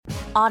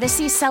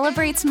Odyssey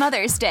celebrates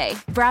Mother's Day,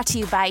 brought to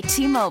you by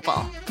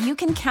T-Mobile. You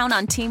can count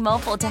on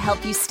T-Mobile to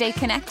help you stay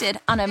connected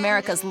on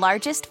America's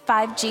largest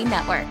 5G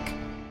network.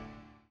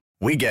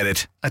 We get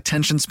it.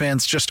 Attention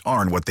spans just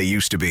aren't what they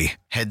used to be.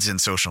 Heads in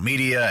social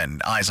media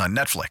and eyes on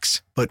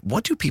Netflix. But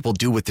what do people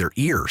do with their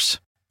ears?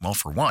 Well,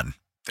 for one,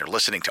 they're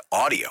listening to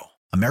audio.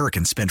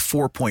 Americans spend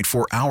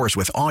 4.4 hours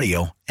with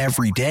audio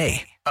every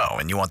day. Oh,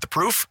 and you want the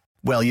proof?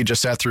 Well, you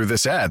just sat through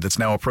this ad that's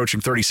now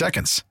approaching 30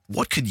 seconds.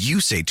 What could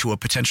you say to a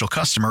potential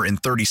customer in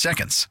 30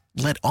 seconds?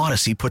 Let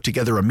Odyssey put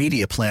together a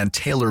media plan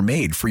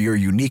tailor-made for your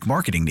unique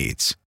marketing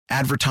needs.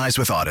 Advertise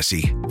with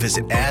Odyssey.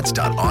 Visit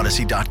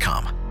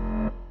ads.odyssey.com.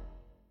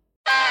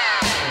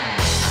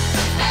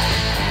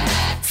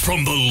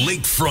 From the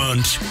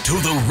lakefront to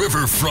the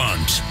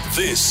riverfront,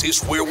 this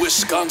is where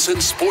Wisconsin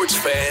sports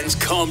fans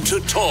come to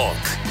talk.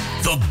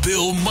 The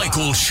Bill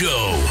Michaels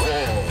Show.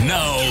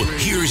 Now,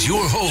 here's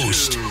your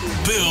host,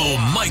 Bill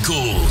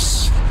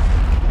Michaels.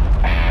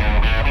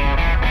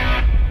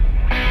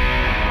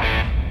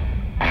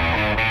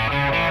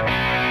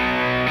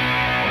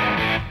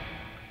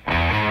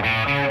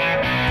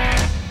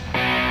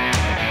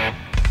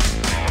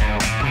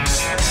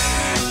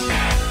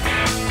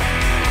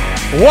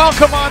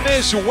 Welcome on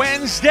this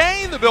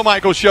Wednesday. The Bill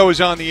Michaels Show is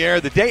on the air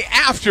the day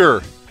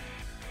after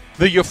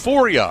the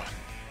euphoria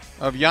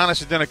of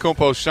Giannis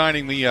Antetokounmpo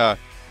signing the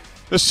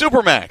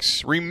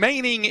Supermax,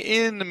 remaining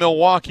in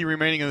Milwaukee,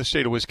 remaining in the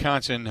state of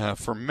Wisconsin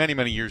for many,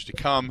 many years to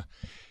come.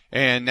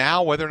 And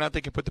now whether or not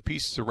they can put the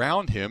pieces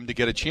around him to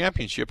get a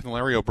championship in the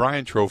Larry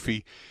O'Brien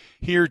Trophy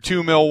here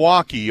to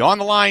Milwaukee. On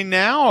the line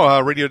now,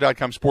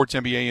 Radio.com Sports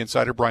NBA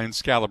insider Brian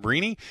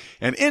Scalabrine.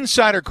 And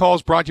Insider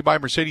Calls brought to you by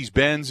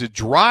Mercedes-Benz.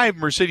 Drive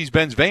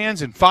Mercedes-Benz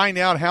vans and find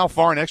out how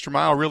far an extra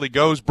mile really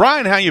goes.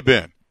 Brian, how you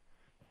been?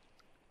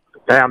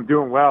 Hey, I'm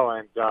doing well.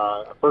 And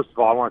first of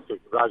all, I want to say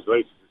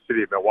congratulations to the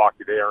city of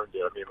Milwaukee. They earned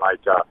it. I mean,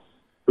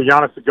 for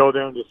Giannis to go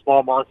there into a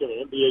small market,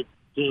 and NBA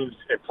teams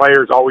and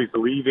players always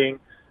leaving,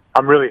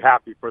 I'm really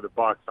happy for the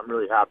Bucks. I'm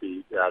really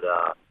happy that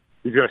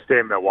he's going to stay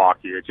in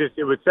Milwaukee.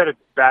 It would set a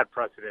bad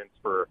precedent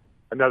for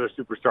another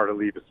superstar to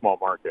leave a small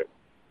market.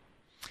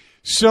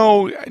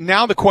 So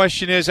now the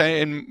question is,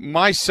 and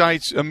my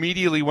sights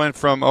immediately went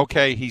from,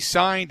 okay, he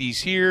signed,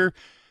 he's here.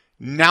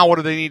 Now what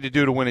do they need to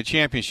do to win a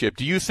championship?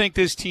 Do you think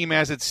this team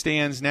as it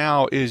stands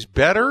now is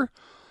better,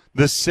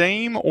 the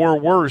same, or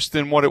worse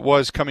than what it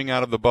was coming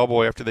out of the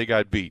bubble after they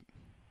got beat?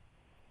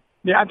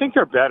 Yeah, I think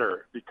they're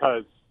better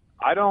because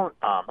I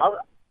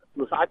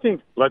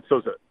think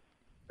Bledsoe's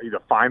he's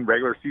a fine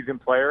regular season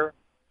player.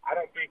 I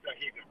don't think that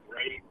he's a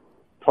great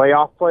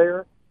playoff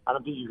player. I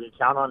don't think you can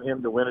count on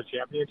him to win a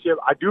championship.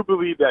 I do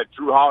believe that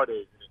Drew Holiday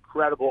is an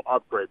incredible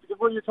upgrade because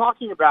what you're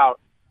talking about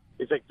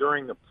is like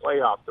during the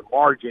playoffs, the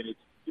margin, it's,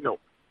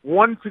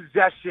 one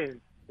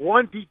possession,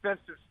 one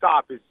defensive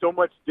stop is so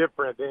much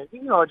different than,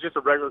 just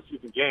a regular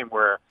season game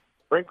where,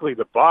 frankly,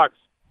 the Bucks,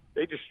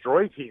 they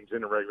destroy teams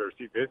in the regular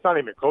season. It's not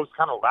even close,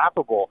 kind of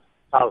laughable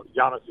how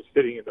Giannis is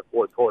sitting in the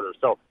fourth quarter.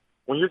 So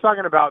when you're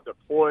talking about the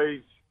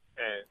poise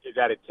and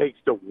that it takes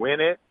to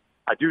win it,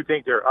 I do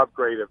think their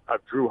upgrade of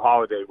Drew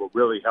Holiday will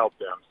really help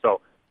them.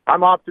 So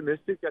I'm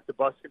optimistic that the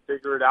Bucks can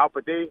figure it out,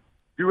 but they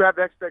do have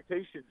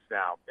expectations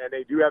now, and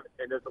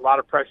there's a lot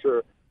of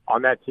pressure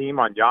on that team,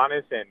 on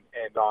Giannis and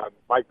on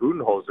Mike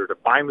Budenholzer to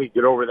finally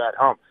get over that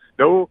hump.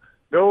 No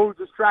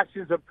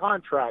distractions of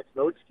contracts,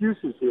 no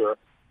excuses here.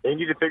 They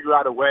need to figure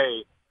out a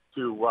way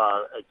to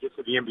get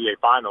to the NBA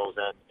Finals,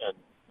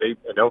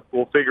 and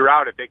we'll figure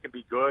out if they can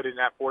be good in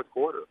that fourth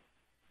quarter.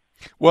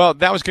 Well,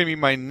 that was going to be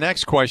my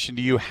next question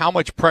to you. How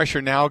much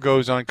pressure now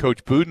goes on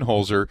Coach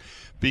Budenholzer?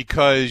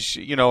 Because,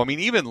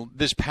 even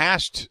this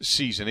past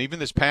season, even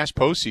this past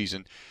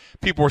postseason,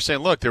 people were saying,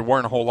 look, there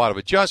weren't a whole lot of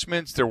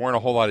adjustments. There weren't a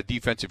whole lot of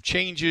defensive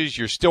changes.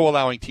 You're still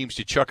allowing teams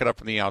to chuck it up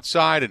from the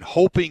outside and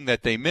hoping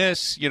that they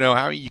miss. You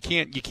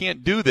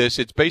can't do this.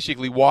 It's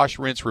basically wash,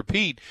 rinse,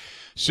 repeat.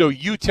 So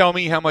you tell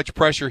me how much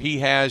pressure he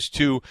has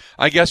to,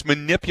 I guess,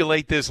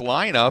 manipulate this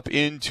lineup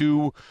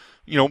into,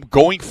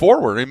 going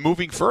forward and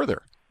moving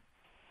further.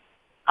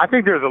 I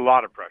think there's a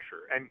lot of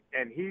pressure, and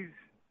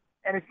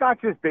it's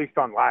not just based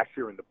on last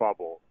year in the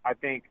bubble. I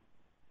think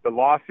the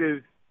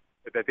losses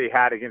that they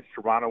had against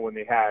Toronto when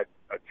they had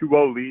a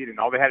 2-0 lead and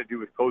all they had to do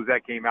was close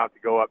that game out to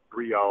go up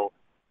 3-0,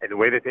 and the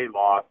way that they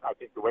lost, I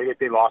think the way that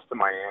they lost to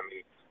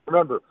Miami.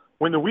 Remember,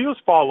 when the wheels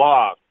fall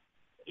off,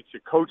 it's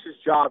your coach's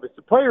job. It's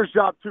the player's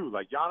job, too.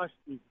 Like, Giannis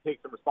needs to take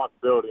some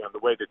responsibility on the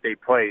way that they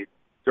played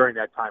during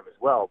that time as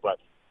well. But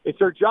it's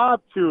their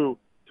job to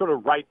sort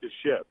of right the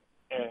ship.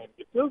 And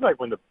it feels like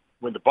when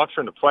the Bucks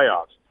are in the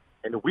playoffs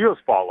and the wheels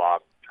fall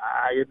off,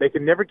 they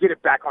can never get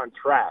it back on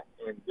track.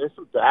 And there's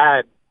some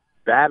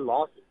bad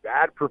losses,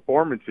 bad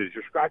performances.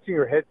 You're scratching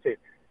your head saying,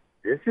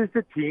 this is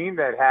the team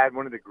that had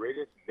one of the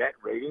greatest net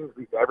ratings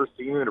we've ever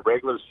seen in a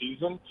regular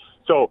season.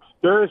 So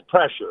there is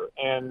pressure.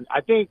 And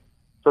I think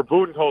for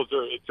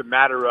Budenholzer, it's a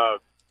matter of,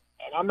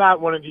 and I'm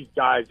not one of these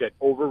guys that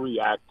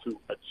overreact to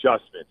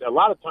adjustments. A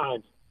lot of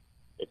times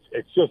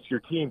it's just your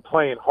team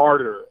playing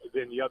harder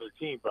than the other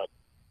team. But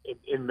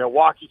in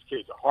Milwaukee's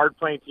case, a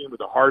hard-playing team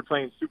with a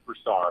hard-playing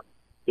superstar,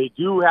 they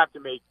do have to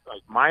make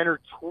like minor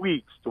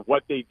tweaks to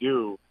what they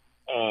do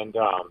and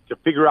to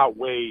figure out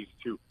ways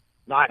to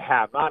not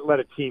let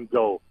a team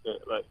go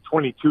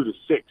 22-6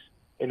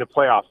 in the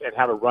playoffs and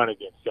have a run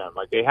against them.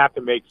 Like, they have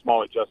to make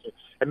small adjustments.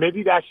 And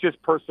maybe that's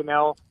just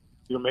personnel.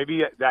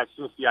 Maybe that's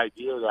just the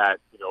idea that,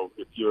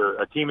 if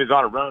a team is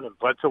on a run and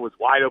Bledsoe was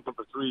wide open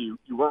for three,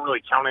 you weren't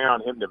really counting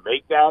on him to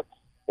make that.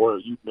 Or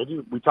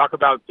maybe we talk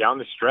about down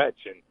the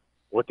stretch and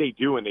what they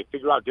do, and they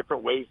figure out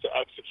different ways to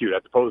execute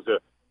as opposed to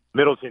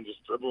Middleton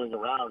just dribbling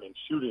around and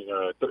shooting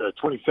a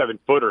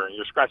 27-footer, and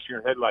you're scratching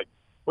your head like,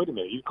 wait a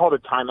minute, you called a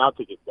timeout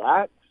to get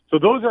that? So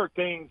those are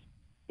things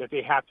that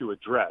they have to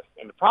address.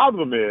 And the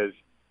problem is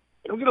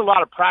they don't get a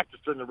lot of practice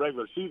during the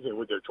regular season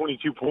with their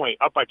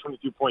up by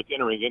 22 points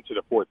entering into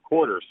the fourth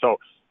quarter. So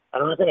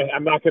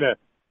I'm not gonna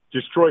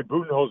destroy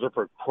Budenholzer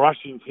for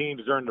crushing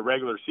teams during the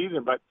regular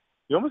season, but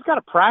you almost got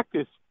to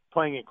practice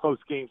playing in close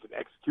games and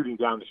executing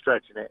down the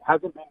stretch, and it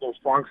hasn't been their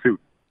strong suit,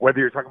 whether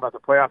you're talking about the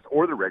playoffs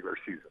or the regular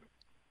season.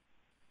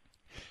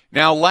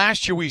 Now,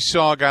 last year we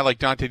saw a guy like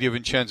Dante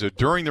DiVincenzo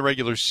during the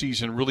regular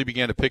season really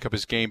began to pick up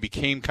his game,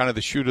 became kind of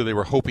the shooter they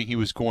were hoping he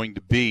was going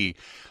to be.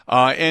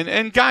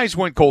 And guys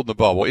went cold in the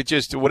bubble. It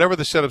just, whatever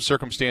the set of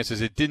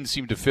circumstances, it didn't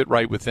seem to fit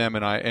right with them.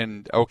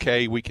 And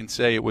okay, we can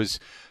say it was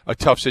a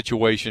tough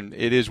situation.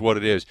 It is what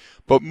it is.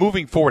 But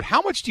moving forward,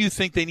 how much do you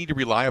think they need to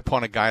rely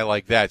upon a guy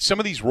like that? Some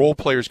of these role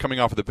players coming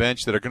off of the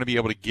bench that are going to be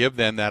able to give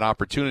them that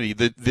opportunity.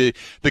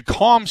 The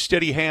calm,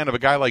 steady hand of a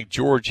guy like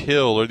George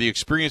Hill or the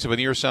experience of an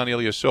Ersan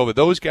Ilyasova,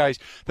 those guys,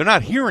 they're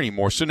not here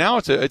anymore. So now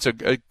it's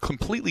a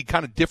completely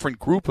kind of different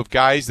group of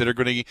guys that are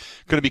going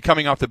to be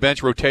coming off the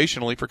bench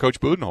rotationally for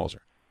Coach Budenholzer.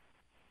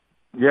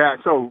 Yeah,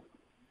 so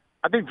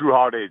I think Drew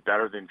Holiday is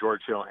better than George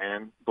Hill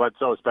and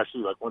Bledsoe,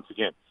 especially once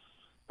again.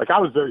 I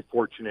was very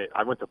fortunate.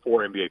 I went to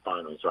 4 NBA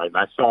Finals, right? And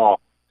I saw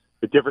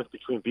the difference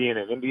between being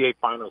an NBA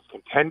Finals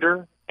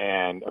contender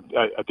and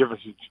a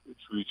difference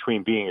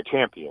between being a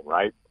champion,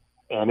 right?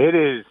 And it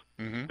is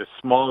the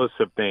smallest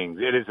of things.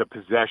 It is a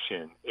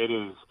possession. It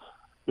is,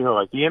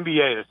 like the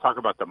NBA, let's talk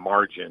about the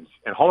margins.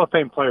 And Hall of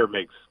Fame player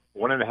makes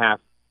 1.5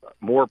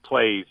 more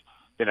plays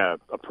than a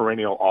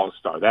perennial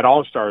All-Star. That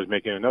All-Star is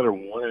making another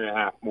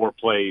 1.5 more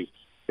plays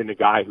than the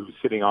guy who's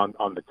sitting on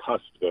the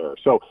cusp there.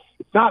 So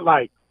it's not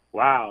like,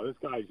 wow, this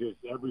guy's just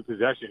every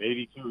possession,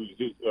 82, he's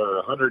just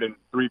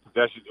 103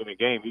 possessions in a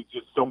game. He's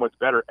just so much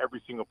better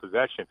every single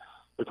possession.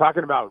 They're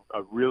talking about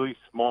a really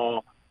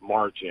small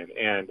margin.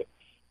 And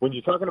when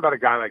you're talking about a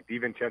guy like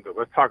DiVincenzo,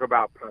 let's talk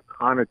about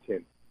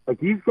Connaughton. Like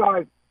these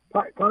guys,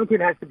 Connaughton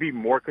has to be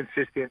more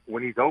consistent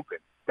when he's open.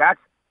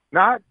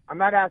 I'm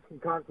not asking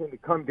Connaughton to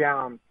come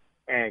down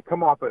and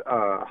come off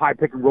a high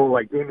pick and roll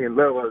like Damian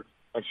Lillard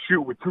and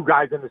shoot with two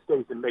guys in the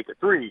space and make a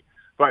three,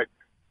 but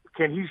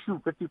can he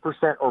shoot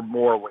 50% or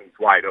more when he's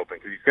wide open?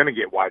 Because he's going to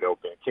get wide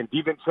open. Can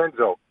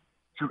DiVincenzo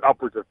shoot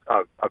upwards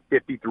of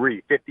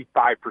 53,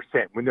 55%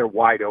 when they're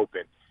wide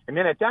open? And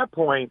then at that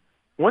point,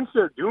 once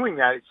they're doing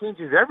that, it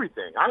changes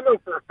everything. I know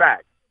for a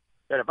fact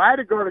that if I had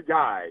to guard a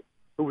guy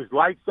who was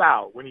lights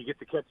out when he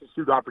gets a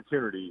catch-and-shoot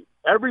opportunity,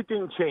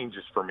 everything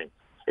changes for me.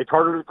 It's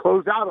harder to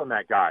close out on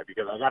that guy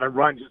because I got to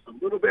run just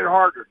a little bit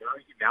harder.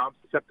 Now I'm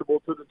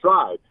susceptible to the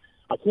drive.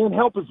 I can't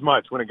help as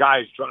much when a guy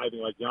is driving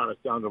like Giannis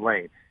down the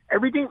lane.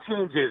 Everything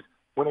changes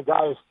when a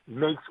guy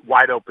makes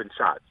wide open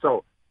shots.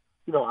 So,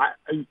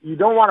 you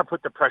don't want to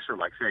put the pressure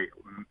like, say,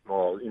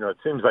 it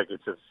seems like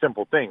it's a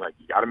simple thing. Like,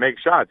 you got to make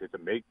shots. It's a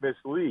make-miss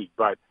league.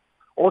 But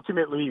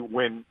ultimately,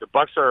 when the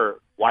Bucks are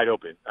wide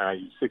open,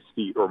 6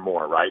 feet or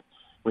more, right?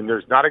 When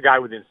there's not a guy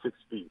within 6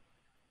 feet,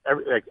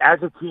 as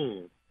a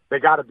team, they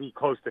got to be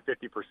close to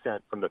 50%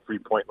 from the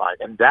three-point line.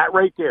 And that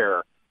right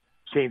there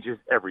changes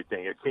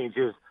everything. It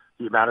changes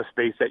the amount of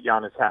space that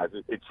Giannis has.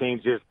 It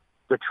changes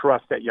the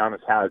trust that Giannis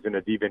has in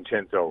a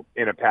DiVincenzo,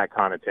 in a Pat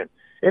Connaughton,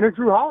 in a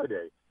Drew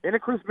Holiday, in a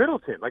Chris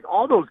Middleton. Like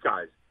all those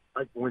guys,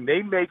 like when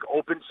they make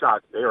open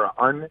shots, they are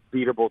an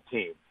unbeatable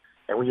team.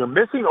 And when you're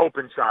missing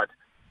open shots,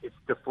 it's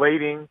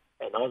deflating,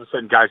 and all of a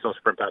sudden guys don't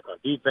sprint back on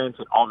defense,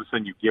 and all of a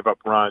sudden you give up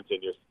runs,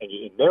 and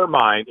in their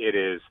mind it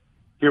is,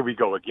 here we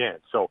go again.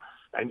 So,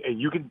 and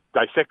you can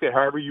dissect it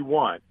however you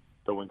want,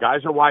 but when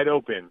guys are wide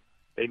open,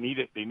 they need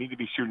to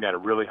be shooting at a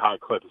really high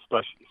clip,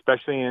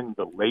 especially in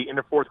the late in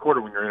the fourth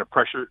quarter when you're in a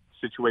pressure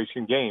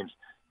situation games,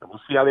 and we'll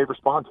see how they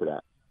respond to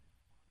that.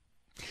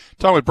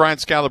 Talking with Brian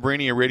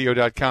Scalabrine at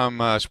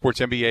Radio.com Sports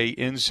NBA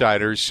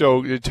Insider.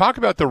 So talk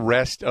about the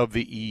rest of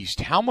the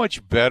East. How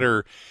much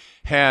better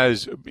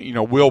has,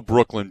 will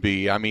Brooklyn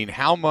be? I mean,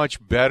 how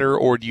much better,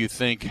 or do you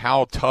think,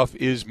 how tough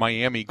is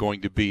Miami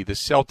going to be, the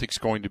Celtics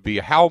going to be?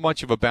 How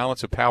much of a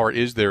balance of power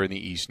is there in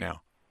the East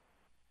now?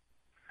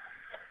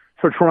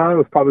 So Toronto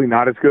is probably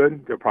not as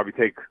good. They'll probably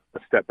take a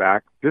step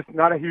back. Just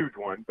not a huge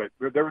one, but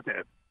there was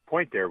a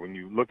point there when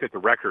you looked at the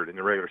record in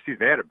the regular season.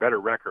 They had a better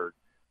record.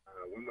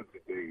 When was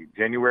it?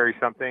 January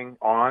something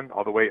on,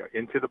 all the way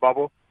into the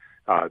bubble.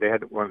 They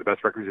had one of the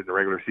best records in the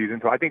regular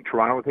season. So I think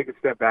Toronto will take a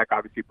step back.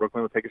 Obviously,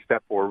 Brooklyn will take a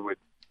step forward with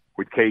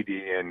with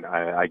KD and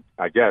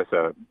I guess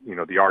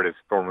the artist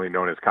formerly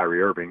known as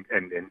Kyrie Irving,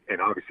 and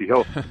obviously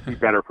he'll be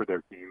better for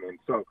their team. And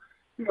so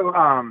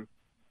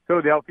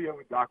Philadelphia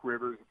with Doc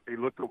Rivers,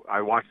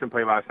 I watched them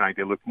play last night.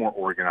 They looked more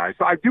organized.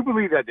 So I do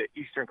believe that the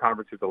Eastern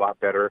Conference is a lot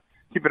better.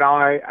 Keep an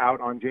eye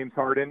out on James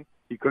Harden.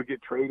 He could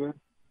get traded.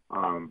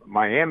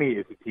 Miami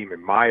is a team,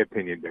 in my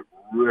opinion, that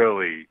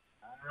really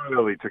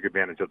took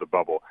advantage of the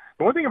bubble.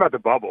 The one thing about the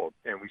bubble,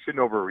 and we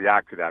shouldn't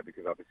overreact to that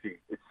because obviously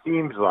it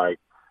seems like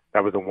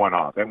that was a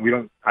one-off,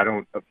 and I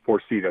don't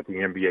foresee that the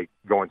NBA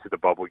go into the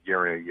bubble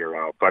year in and year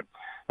out. But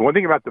the one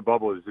thing about the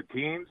bubble is the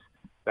teams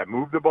that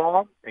moved the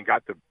ball and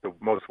got the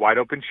most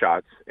wide-open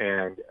shots,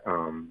 and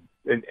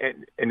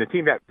the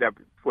team that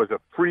was a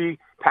free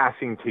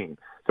passing team.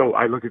 So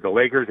I look at the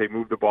Lakers; they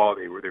moved the ball;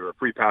 they were a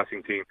free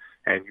passing team.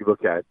 And you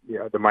look at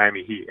the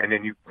Miami Heat, and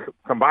then you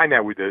combine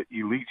that with the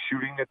elite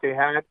shooting that they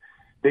had.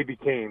 They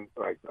became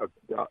like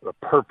a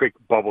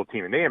perfect bubble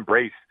team, and they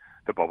embraced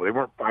the bubble. They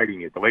weren't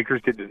fighting it. The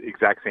Lakers did the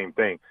exact same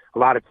thing. A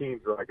lot of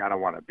teams were like, I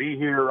don't want to be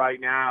here right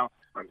now.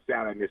 I'm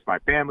sad I miss my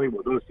family.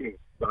 Well, those teams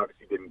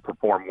obviously didn't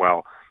perform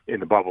well in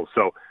the bubble.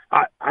 So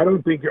I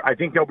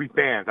think there'll be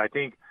fans. I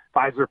think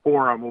Pfizer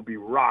Forum will be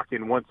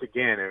rocking once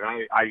again. And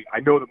I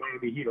know the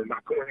Miami Heat are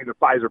not going into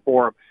Pfizer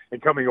Forum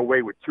and coming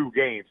away with 2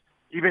 games,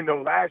 even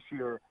though last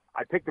year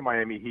I picked the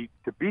Miami Heat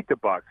to beat the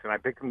Bucks, and I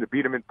picked them to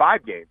beat them in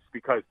 5 games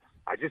because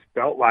I just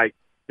felt like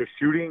the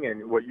shooting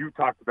and what you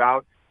talked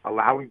about,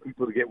 allowing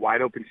people to get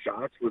wide open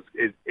shots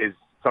is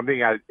something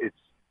that it's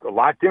a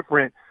lot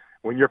different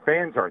when your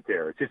fans aren't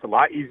there. It's just a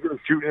lot easier to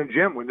shoot in a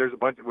gym when there's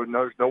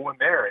no one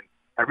there and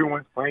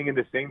everyone's playing in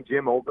the same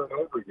gym over and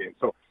over again.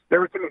 So there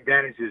were some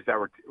advantages that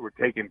were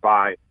taken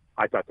by,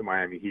 I thought, the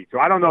Miami Heat. So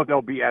I don't know if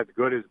they'll be as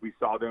good as we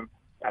saw them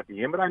at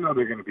the end, but I know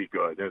they're going to be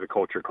good. They're the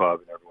culture club,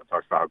 and everyone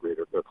talks about how great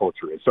their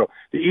culture is. So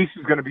the East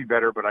is going to be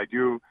better, but I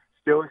do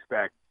still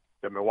expect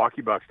the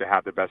Milwaukee Bucks to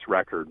have the best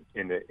record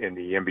in the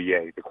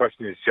NBA. The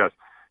question is just,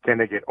 can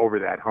they get over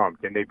that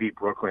hump? Can they beat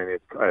Brooklyn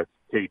if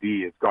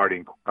KD is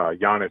guarding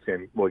Giannis?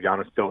 And will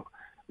Giannis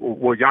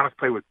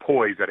play with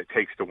poise that it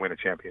takes to win a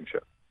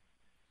championship?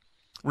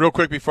 Real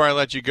quick before I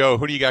let you go,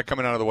 who do you got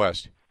coming out of the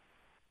West?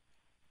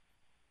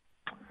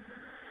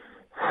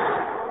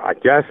 I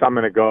guess I'm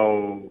going to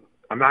go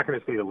 – I'm not going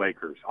to say the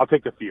Lakers. I'll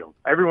take the field.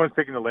 Everyone's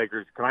picking the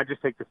Lakers. Can I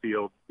just take the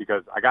field?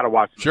 Because I got to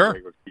watch the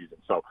regular season.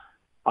 So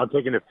I'm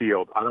taking the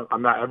field.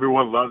 I'm not –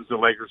 everyone loves the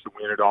Lakers to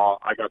win it all.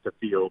 I got the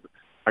field.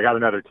 I got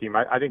another team.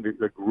 I think it's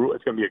going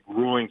to be a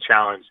grueling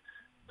challenge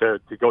to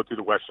go through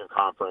the Western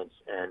Conference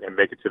and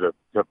make it to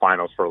the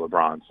finals for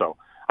LeBron. So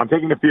I'm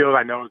taking the field.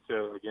 I know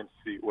it's against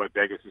what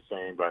Vegas is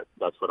saying, but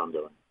that's what I'm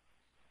doing.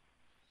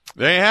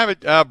 There you have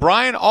it.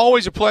 Brian,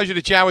 always a pleasure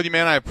to chat with you,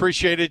 man. I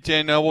appreciate it,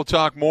 and we'll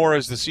talk more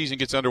as the season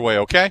gets underway,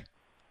 okay?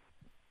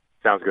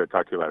 Sounds good.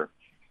 Talk to you later.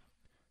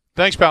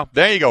 Thanks, pal.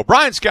 There you go.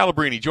 Brian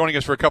Scalabrine joining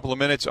us for a couple of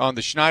minutes on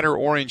the Schneider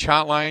Orange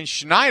Hotline.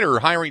 Schneider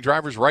hiring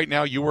drivers right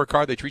now. You work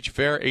hard. They treat you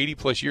fair.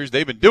 80-plus years.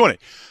 They've been doing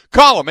it.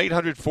 Call them,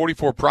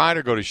 844-PRIDE,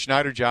 or go to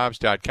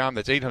SchneiderJobs.com.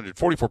 That's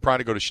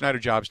 844-PRIDE, or go to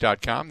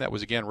SchneiderJobs.com. That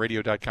was, again,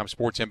 Radio.com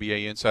Sports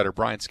NBA insider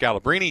Brian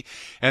Scalabrine.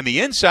 And the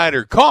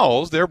Insider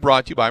Calls, they're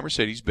brought to you by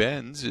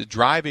Mercedes-Benz.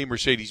 Drive a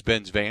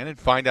Mercedes-Benz van and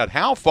find out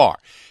how far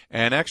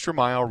an extra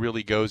mile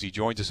really goes. He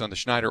joins us on the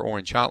Schneider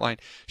Orange Hotline.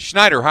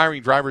 Schneider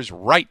hiring drivers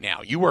right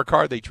now. You work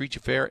hard, they treat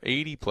you fair.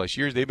 80-plus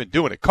years, they've been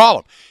doing it.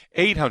 Call them,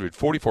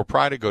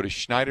 844-PRIDE, or go to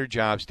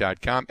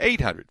SchneiderJobs.com,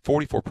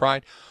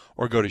 844-PRIDE,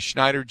 or go to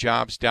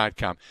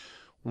SchneiderJobs.com.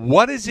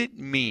 What does it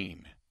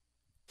mean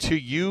to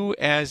you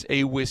as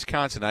a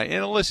Wisconsinite?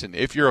 And listen,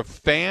 if you're a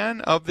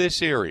fan of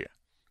this area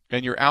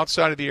and you're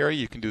outside of the area,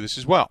 you can do this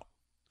as well,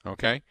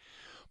 okay?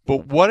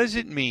 But what does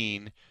it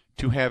mean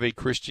to have a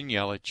Christian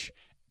Yelich,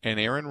 and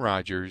Aaron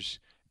Rodgers,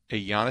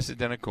 a Giannis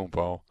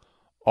Antetokounmpo,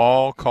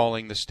 all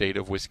calling the state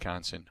of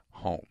Wisconsin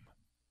home?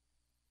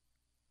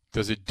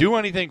 Does it do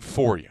anything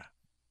for you?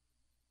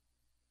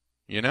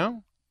 You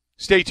know?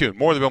 Stay tuned.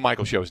 More of the Bill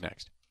Michaels Show is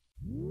next.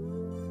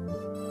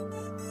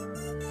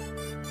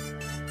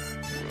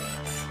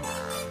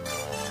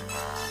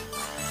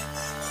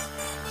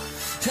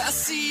 I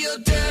see your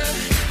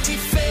dirty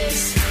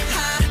face,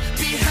 hide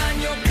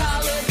behind your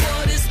collar.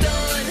 What is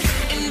done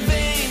in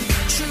vain?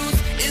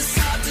 Truth is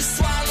hard to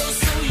swallow,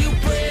 so you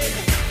pray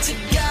to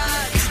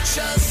God to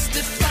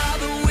justify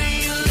the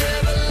way you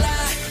live a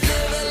lie,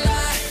 live a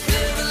lie,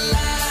 live a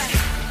lie.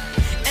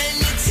 And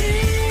you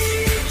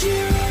take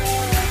your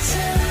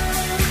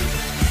time,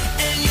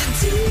 and you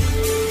do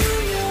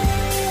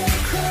your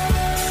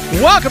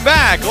crime. Welcome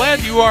back.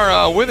 Glad you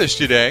are with us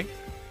today.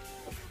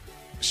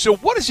 So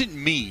what does it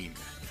mean?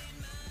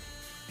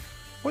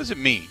 What does it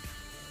mean?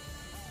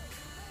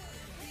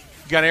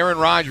 You've got Aaron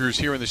Rodgers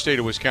here in the state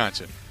of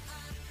Wisconsin.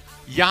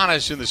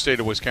 Giannis in the state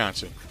of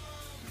Wisconsin.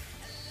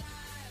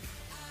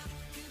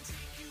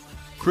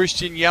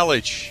 Christian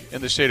Yelich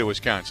in the state of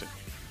Wisconsin.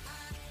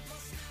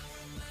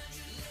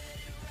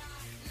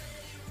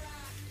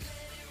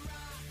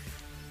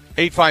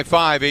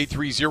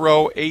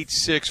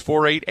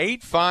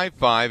 855-830-8648.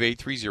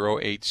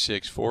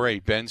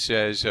 855-830-8648. Ben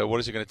says, what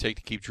is it going to take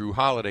to keep Drew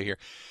Holiday here?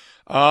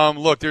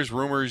 Look, there's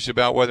rumors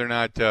about whether or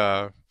not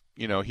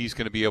he's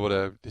going to be able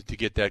to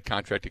get that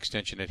contract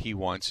extension that he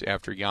wants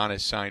after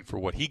Giannis signed for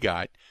what he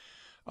got.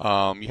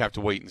 You have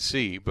to wait and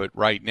see. But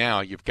right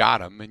now you've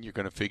got him, and you're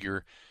going to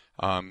figure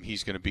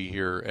he's going to be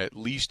here at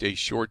least a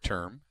short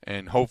term.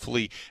 And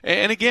hopefully –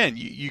 and again,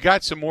 you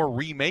got some more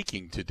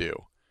remaking to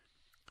do.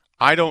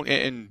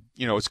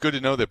 It's good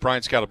to know that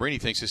Brian Scalabrine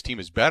thinks his team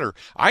is better.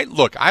 I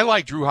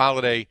like Drew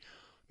Holiday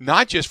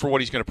not just for what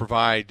he's going to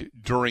provide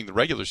during the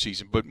regular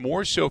season, but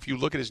more so if you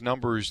look at his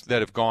numbers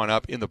that have gone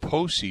up in the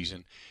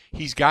postseason,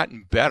 he's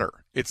gotten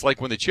better. It's like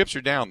when the chips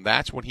are down,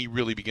 that's when he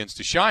really begins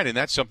to shine, and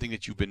that's something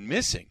that you've been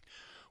missing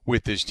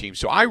with this team.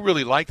 So I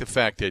really like the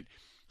fact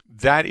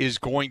that is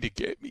going to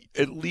get,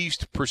 at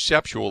least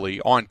perceptually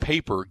on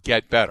paper,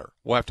 get better.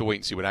 We'll have to wait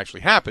and see what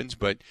actually happens,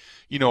 but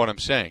you know what I'm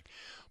saying.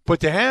 But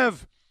to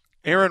have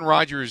Aaron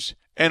Rodgers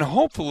and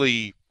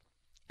hopefully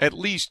at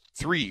least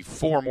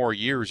 3-4 more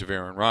years of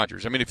Aaron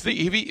Rodgers. I mean, if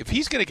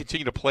he's going to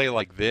continue to play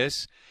like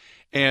this,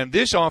 and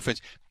this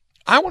offense,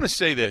 I want to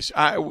say this.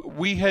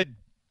 We had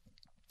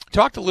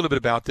talked a little bit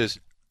about this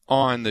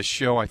on the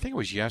show, I think it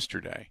was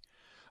yesterday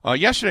or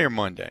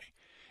Monday,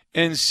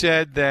 and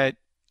said that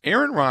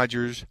Aaron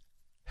Rodgers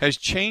has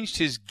changed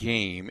his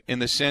game in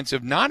the sense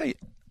of not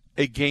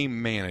a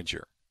game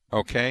manager,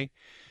 okay,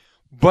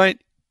 but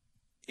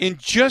in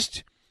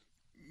just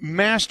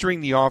mastering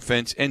the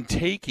offense and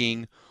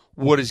taking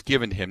what is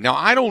given to him. Now,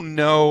 I don't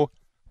know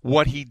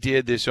what he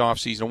did this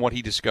offseason and what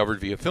he discovered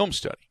via film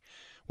study.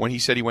 When he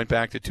said he went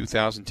back to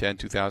 2010,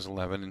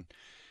 2011,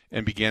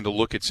 and began to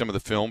look at some of the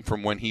film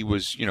from when he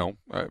was,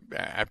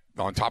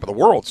 on top of the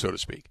world, so to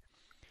speak.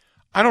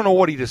 I don't know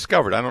what he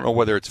discovered. I don't know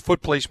whether it's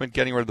foot placement,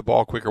 getting rid of the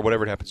ball quicker,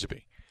 whatever it happens to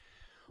be.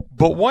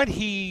 But what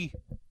he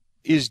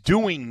is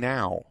doing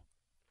now,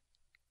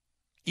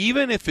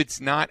 even if it's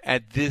not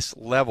at this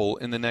level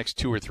in the next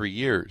 2 or 3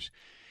 years,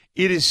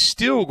 it is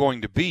still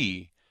going to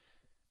be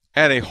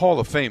at a Hall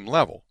of Fame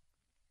level.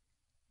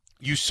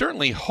 You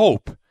certainly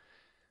hope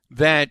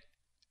that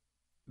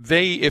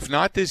they, if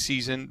not this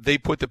season, they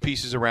put the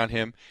pieces around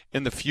him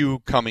in the few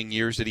coming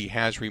years that he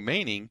has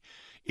remaining,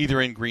 either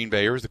in Green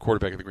Bay or as the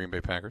quarterback of the Green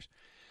Bay Packers,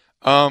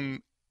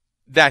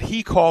 that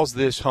he calls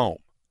this home.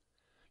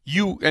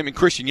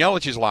 Christian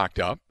Yelich is locked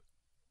up,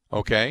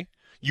 okay?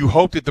 You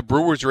hope that the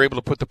Brewers are able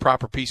to put the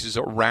proper pieces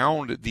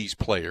around these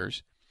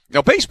players.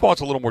 Now, baseball,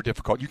 it's a little more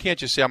difficult. You can't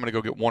just say, I'm going to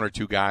go get 1 or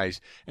 2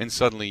 guys, and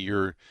suddenly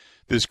you're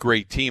this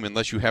great team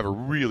unless you have a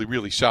really,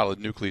 really solid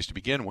nucleus to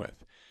begin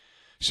with.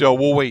 So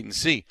we'll wait and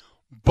see.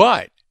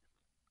 But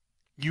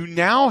you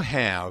now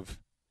have,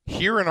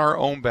 here in our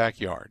own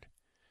backyard,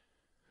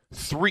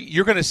 3.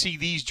 You're going to see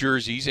these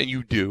jerseys, and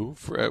you do,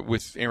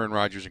 with Aaron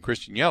Rodgers and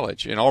Christian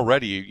Yelich. And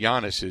already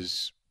Giannis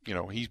is,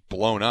 he's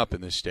blown up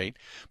in this state.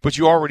 But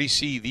you already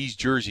see these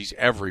jerseys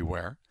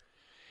everywhere.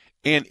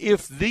 And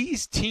if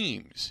these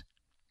teams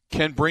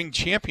can bring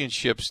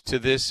championships to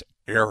this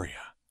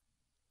area,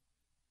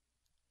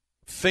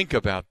 think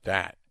about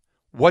that.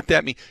 What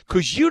that means.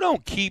 Because you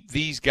don't keep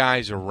these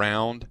guys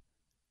around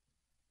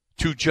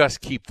to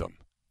just keep them.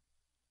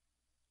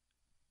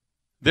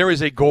 There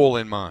is a goal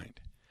in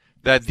mind,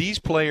 that these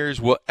players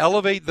will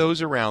elevate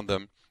those around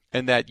them,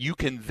 and that you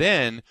can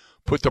then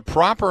put the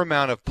proper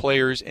amount of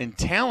players and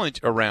talent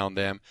around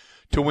them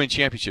to win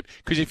championships.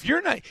 Because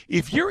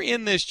if you're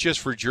in this just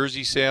for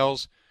jersey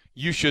sales,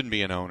 you shouldn't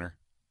be an owner.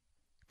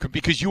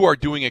 Because you are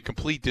doing a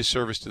complete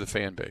disservice to the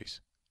fan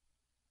base.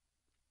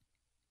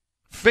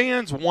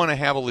 Fans want to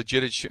have a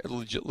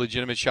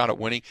legitimate shot at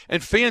winning,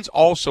 and fans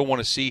also want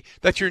to see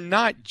that you're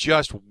not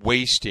just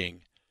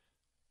wasting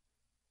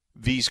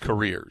these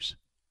careers.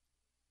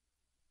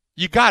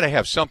 You got to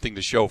have something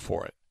to show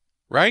for it,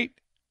 right?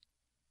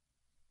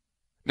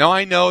 Now,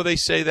 I know they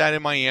say that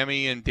in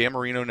Miami, and Dan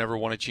Marino never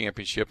won a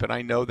championship, and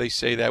I know they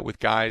say that with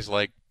guys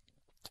like,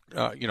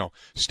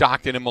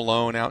 Stockton and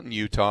Malone out in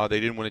Utah.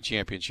 They didn't win a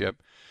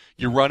championship.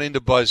 You run into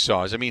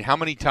buzzsaws. I mean, how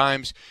many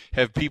times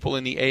have people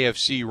in the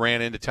AFC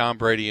ran into Tom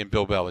Brady and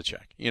Bill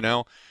Belichick?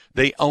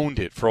 They owned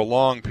it for a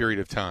long period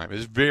of time. It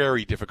was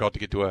very difficult to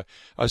get to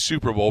a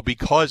Super Bowl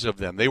because of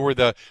them. They were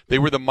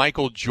the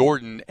Michael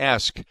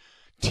Jordan-esque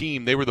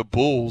team. They were the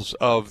Bulls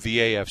of the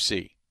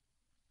AFC.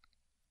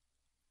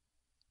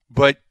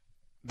 But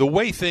the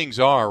way things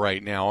are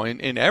right now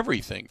in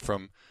everything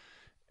from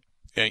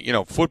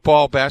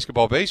football,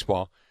 basketball,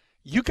 baseball,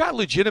 you got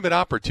legitimate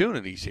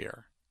opportunities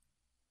here.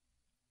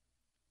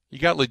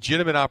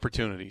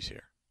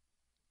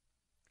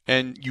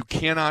 And you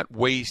cannot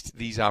waste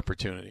these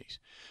opportunities.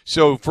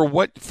 So for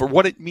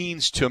what it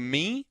means to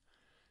me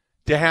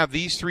to have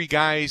these 3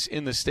 guys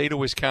in the state of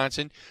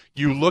Wisconsin,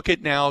 you look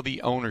at now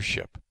the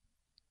ownership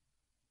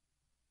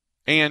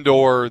and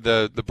or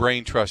the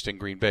brain trust in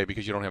Green Bay,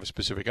 because you don't have a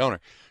specific owner.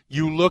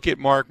 You look at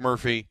Mark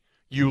Murphy,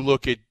 you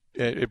look at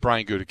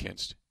Brian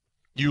Gutekunst,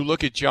 you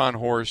look at John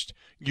Horst,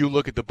 you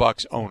look at the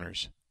Bucs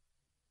owners.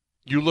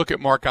 You look at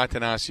Mark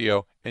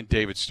Attanasio and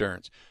David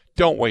Stearns.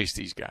 Don't waste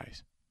these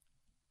guys.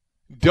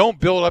 Don't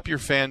build up your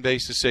fan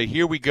base to say,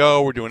 here we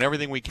go, we're doing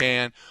everything we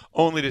can,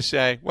 only to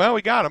say, well,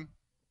 we got them.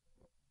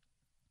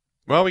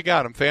 Well, we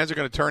got them. Fans are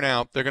going to turn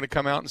out. They're going to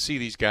come out and see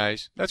these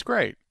guys. That's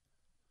great.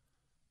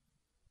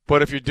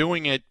 But if you're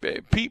doing it,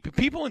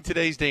 people in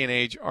today's day and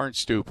age aren't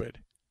stupid.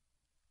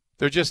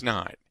 They're just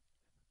not.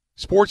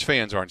 Sports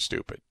fans aren't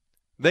stupid.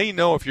 They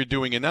know if you're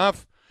doing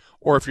enough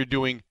or if you're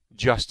doing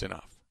just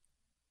enough.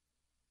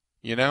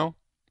 You know?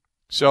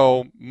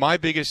 So my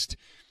biggest,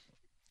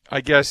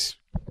 I guess,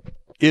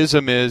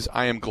 ism is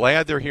I am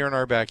glad they're here in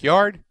our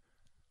backyard,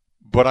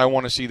 but I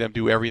want to see them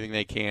do everything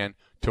they can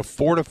to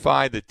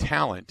fortify the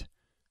talent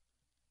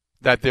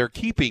that they're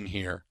keeping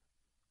here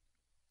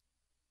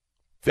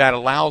that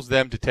allows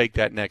them to take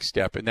that next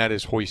step, and that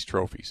is hoist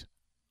trophies,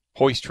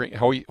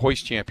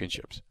 hoist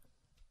championships.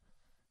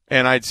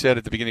 And I'd said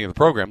at the beginning of the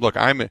program, look,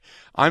 I'm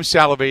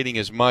salivating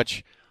as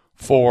much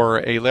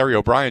for a Larry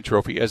O'Brien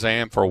trophy as I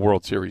am for a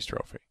World Series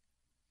trophy.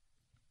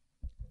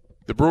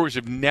 The Brewers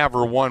have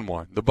never won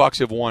one. The Bucks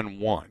have won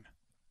one.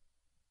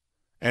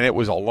 And it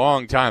was a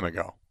long time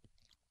ago.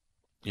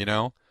 You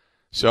know?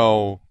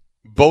 So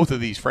both of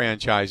these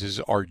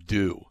franchises are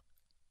due.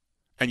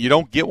 And you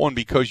don't get one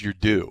because you're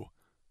due.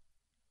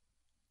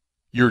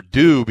 You're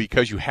due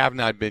because you have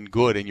not been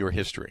good in your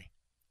history.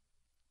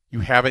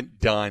 You haven't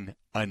done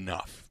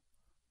enough.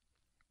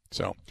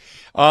 So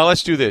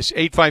let's do this.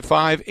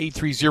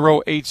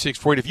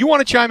 855-830-8648. If you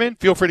want to chime in,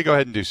 feel free to go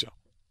ahead and do so.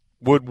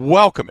 Would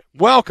welcome it.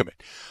 Welcome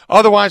it.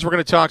 Otherwise, we're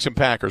going to talk some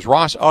Packers.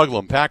 Ross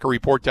Uglum,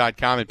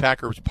 PackerReport.com, and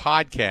Packers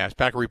Podcast,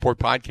 Packer Report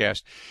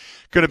Podcast,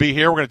 going to be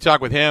here. We're going to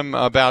talk with him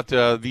about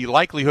the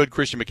likelihood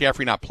Christian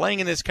McCaffrey not playing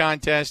in this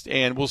contest,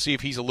 and we'll see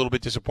if he's a little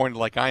bit disappointed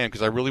like I am,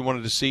 because I really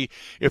wanted to see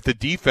if the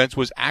defense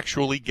was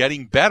actually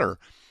getting better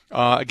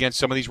against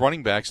some of these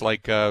running backs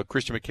like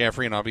Christian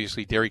McCaffrey and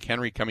obviously Derrick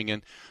Henry coming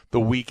in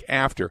the week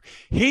after.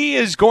 He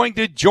is going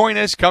to join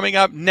us coming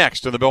up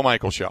next on The Bill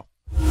Michaels Show.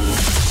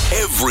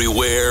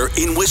 Everywhere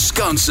in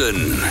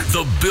Wisconsin,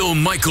 the Bill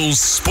Michaels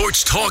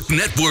Sports Talk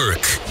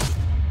Network.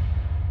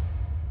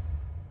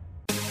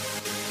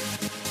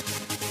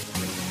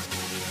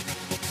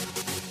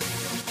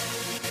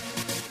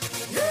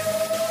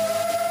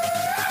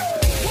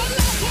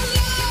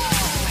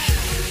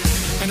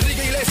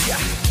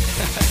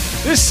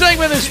 This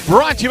segment is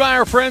brought to you by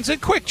our friends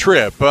at Quick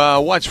Trip.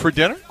 What's for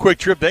dinner? Quick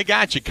Trip, they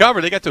got you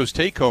covered. They got those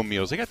take-home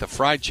meals. They got the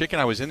fried chicken.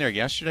 I was in there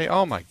yesterday.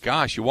 Oh, my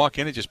gosh. You walk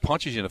in, it just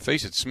punches you in the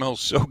face. It smells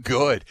so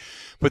good.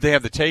 But they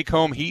have the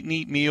take-home heat and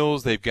eat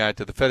meals. They've got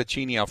the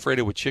fettuccine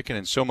Alfredo with chicken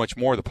and so much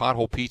more. The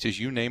pothole pizzas,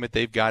 you name it,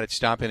 they've got it.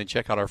 Stop in and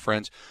check out our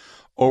friends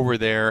over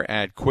there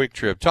at Quick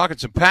Trip. Talking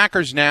some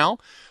Packers now.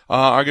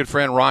 Our good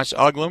friend Ross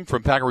Uglum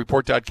from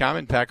PackerReport.com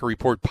and Packer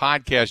Report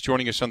Podcast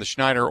joining us on the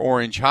Schneider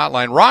Orange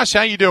Hotline. Ross,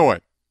 how you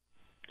doing?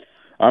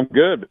 I'm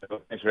good.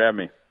 Thanks for having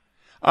me.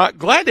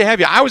 Glad to have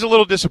you. I was a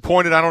little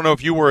disappointed. I don't know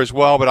if you were as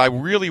well, but I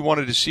really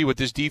wanted to see what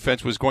this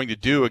defense was going to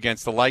do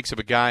against the likes of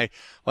a guy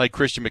like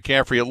Christian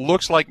McCaffrey. It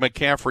looks like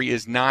McCaffrey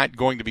is not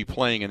going to be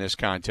playing in this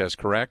contest,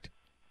 correct?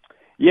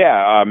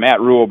 Yeah, Matt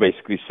Rule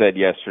basically said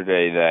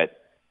yesterday that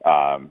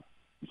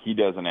he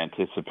doesn't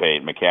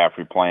anticipate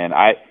McCaffrey playing.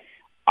 I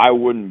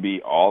wouldn't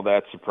be all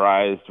that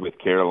surprised with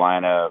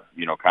Carolina,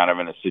 kind of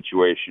in a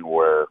situation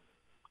where it's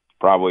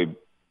probably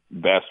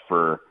best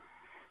for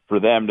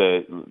them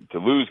to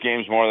lose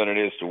games more than it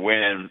is to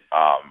win.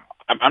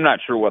 I'm not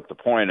sure what the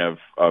point of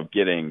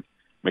getting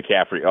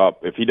McCaffrey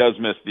up. If he does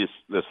miss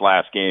this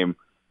last game,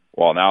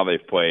 well, now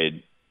they've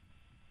played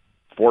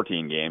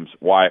 14 games.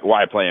 Why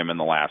play him in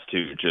the last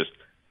two? Just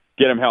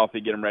get him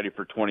healthy, get him ready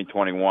for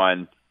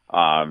 2021,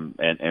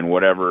 and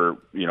whatever,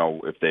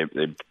 if they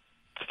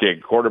take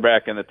a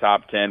quarterback in the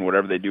top 10,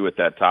 whatever they do with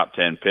that top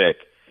 10 pick,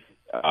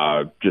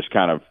 just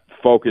kind of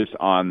focus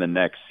on the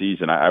next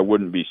season. I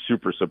wouldn't be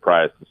super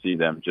surprised to see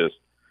them just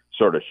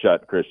sort of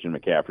shut Christian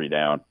McCaffrey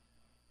down.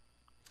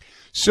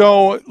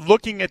 So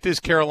looking at this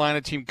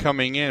Carolina team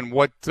coming in,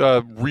 what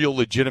real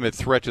legitimate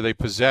threat do they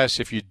possess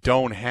if you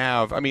don't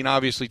have –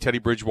 obviously Teddy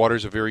Bridgewater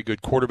is a very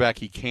good quarterback.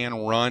 He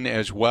can run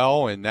as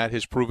well, and that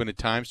has proven at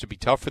times to be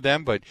tough for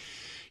them. But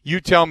you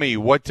tell me,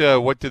 what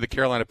do the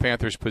Carolina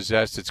Panthers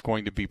possess that's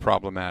going to be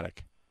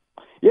problematic?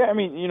 Yeah,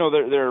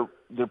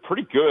 they're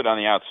pretty good on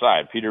the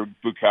outside. Peter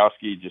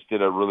Bukowski just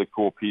did a really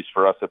cool piece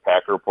for us at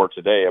Packer Report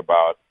today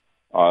about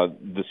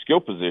the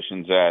skill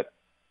positions at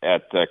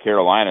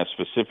Carolina,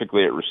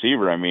 specifically at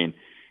receiver.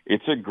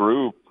 It's a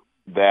group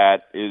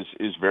that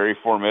is very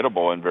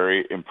formidable and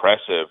very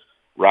impressive.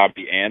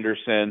 Robbie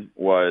Anderson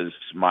was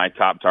my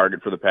top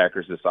target for the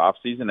Packers this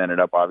offseason, ended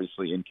up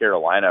obviously in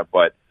Carolina,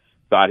 but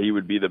thought he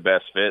would be the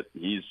best fit.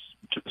 He's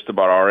just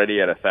about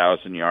already at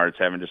 1,000 yards,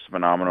 having just a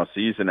phenomenal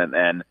season,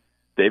 and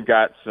they've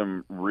got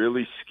some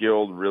really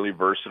skilled, really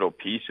versatile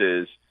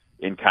pieces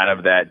in kind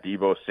of that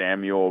Deebo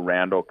Samuel,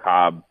 Randall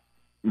Cobb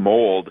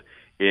mold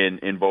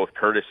in both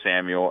Curtis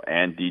Samuel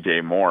and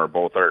DJ Moore.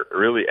 Both are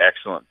really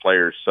excellent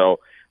players. So,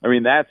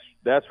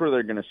 that's where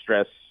they're going to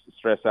stress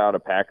out a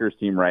Packers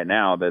team right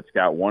now that's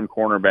got one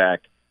cornerback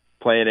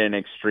playing at an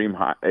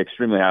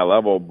extremely high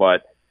level,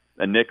 but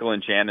a nickel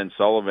in Chandon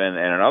Sullivan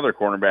and another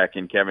cornerback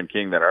in Kevin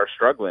King that are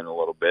struggling a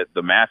little bit.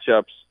 The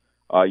matchups,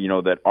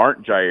 that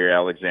aren't Jair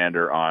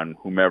Alexander on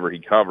whomever he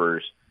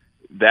covers,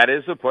 that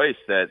is a place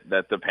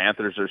that the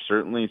Panthers are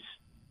certainly,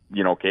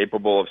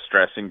 capable of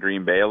stressing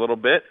Green Bay a little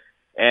bit.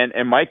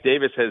 And Mike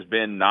Davis has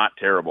been not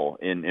terrible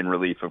in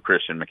relief of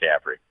Christian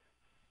McCaffrey.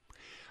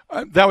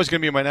 That was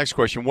going to be my next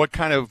question. What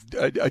kind of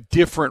a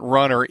different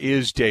runner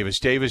is Davis?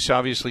 Davis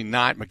obviously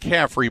not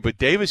McCaffrey, but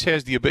Davis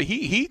has the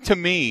ability. He to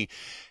me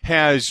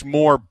has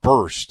more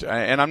burst,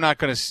 and I'm not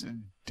going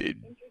to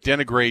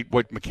denigrate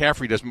what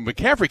McCaffrey does.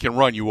 McCaffrey can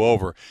run you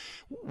over.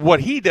 What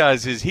he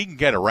does is he can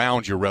get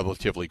around you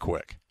relatively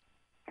quick.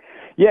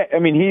 Yeah, I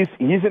mean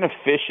he's an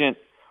efficient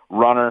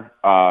runner.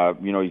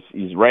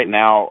 He's right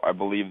now, I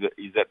believe that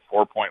he's at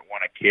 4.1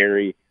 a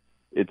carry.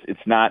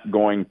 It's not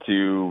going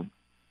to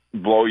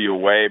blow you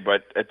away,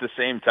 but at the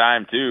same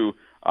time too,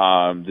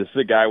 this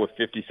is a guy with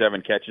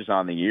 57 catches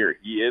on the year.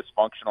 He is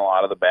functional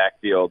out of the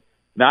backfield,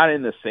 not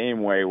in the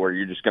same way where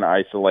you're just going to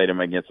isolate him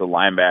against a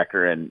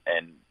linebacker and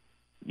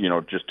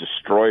just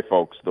destroy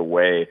folks the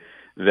way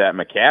that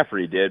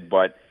McCaffrey did,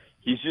 but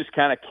he's just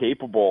kind of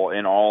capable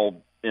in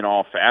all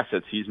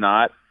facets. He's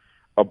not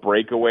a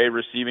breakaway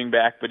receiving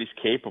back, but he's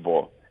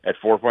capable. At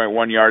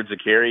 4.1 yards a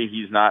carry,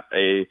 he's not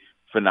a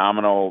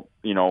phenomenal,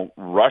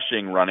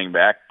 rushing running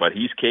back, but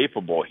he's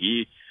capable.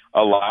 He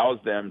allows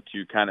them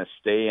to kind of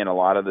stay in a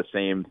lot of the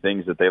same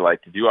things that they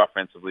like to do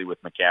offensively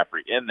with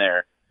McCaffrey in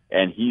there,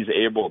 and he's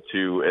able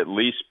to at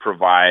least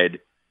provide,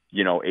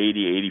 80,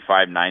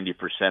 85,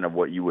 90% of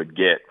what you would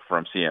get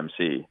from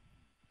CMC.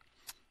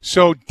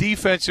 So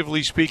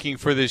defensively speaking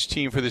for this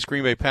team, for this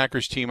Green Bay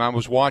Packers team, I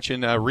was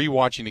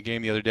rewatching the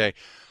game the other day.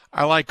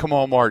 I like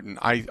Kamal Martin.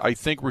 I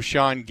think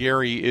Rashawn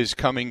Gary is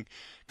coming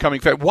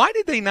fast. Why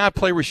did they not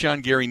play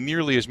Rashawn Gary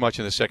nearly as much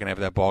in the second half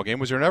of that ball game?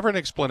 Was there never an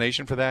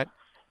explanation for that?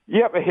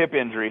 Yep, a hip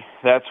injury.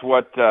 That's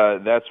what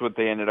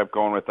they ended up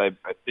going with. I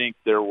think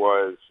there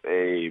was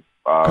a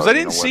because I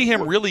didn't see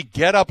him really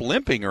get up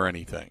limping or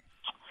anything.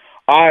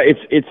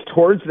 It's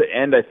towards the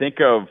end. I think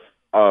of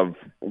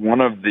one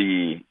of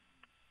the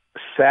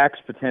sacks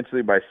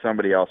potentially by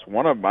somebody else.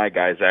 One of my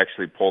guys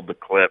actually pulled the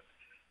clip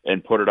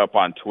and put it up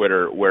on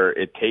Twitter where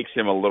it takes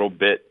him a little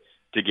bit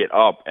to get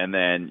up, and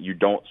then you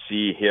don't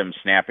see him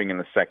snapping in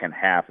the second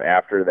half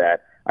after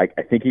that. I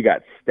think he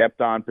got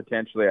stepped on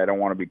potentially. I don't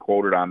want to be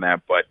quoted on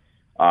that, but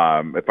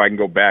if I can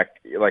go back,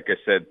 like I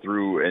said,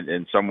 through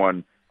and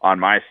someone on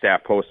my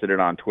staff posted it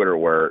on Twitter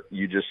where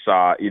you just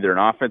saw either an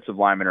offensive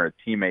lineman or a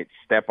teammate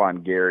step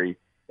on Gary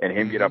and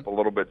him get up a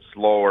little bit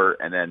slower,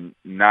 and then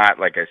not,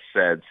 like I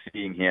said,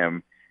 seeing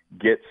him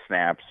get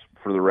snaps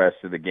for the rest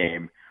of the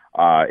game.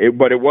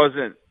 But it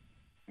wasn't.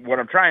 What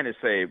I'm trying to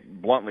say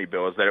bluntly,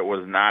 Bill, is that it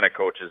was not a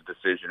coach's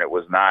decision. It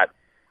was not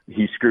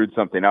he screwed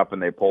something up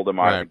and they pulled him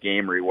out of the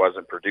game or he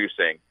wasn't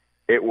producing.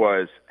 It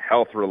was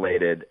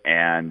health-related,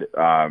 and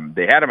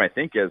they had him, I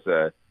think, as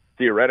a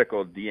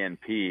theoretical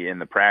DNP in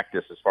the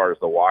practice as far as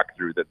the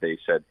walkthrough that they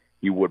said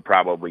he would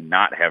probably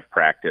not have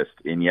practiced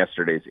in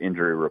yesterday's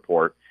injury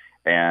report.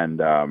 And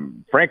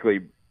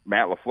frankly,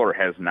 Matt LaFleur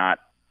has not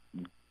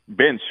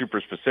been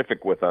super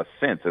specific with us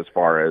since as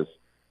far as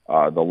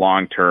the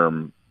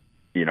long-term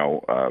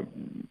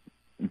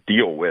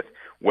deal with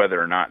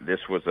whether or not this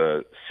was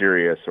a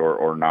serious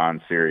or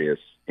non-serious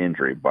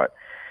injury. But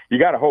you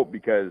got to hope,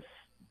 because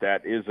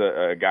that is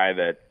a guy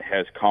that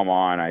has come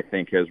on, I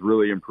think, has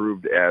really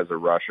improved as a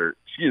rusher.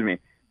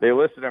 They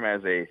listed him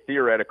as a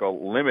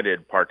theoretical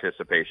limited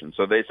participation.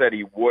 So they said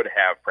he would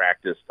have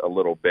practiced a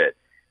little bit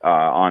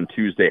on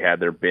Tuesday had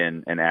there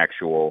been an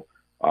actual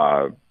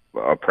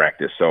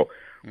practice. So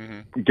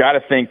got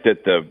to think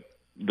that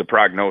the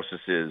prognosis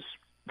is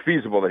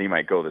feasible that he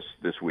might go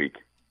this week.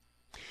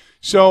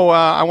 So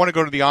I want to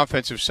go to the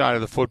offensive side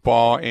of the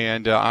football,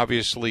 and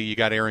obviously you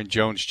got Aaron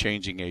Jones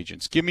changing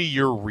agents. Give me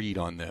your read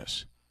on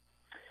this.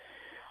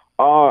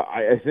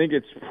 I think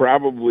it's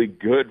probably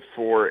good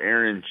for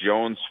Aaron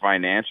Jones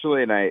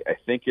financially, and I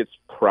think it's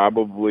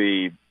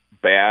probably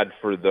bad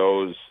for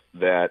those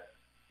that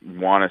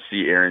want to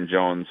see Aaron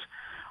Jones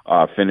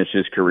finish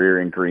his career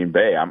in Green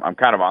Bay. I'm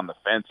kind of on the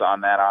fence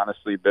on that,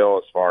 honestly, Bill,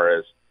 as far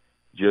as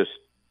just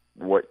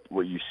what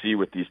you see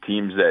with these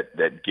teams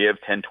that give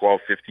 $10, $12,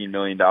 $15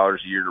 million a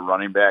year to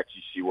running backs.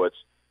 You see what's,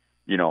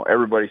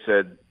 everybody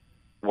said,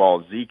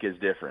 well, Zeke is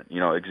different.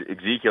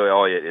 Ezekiel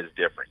Elliott is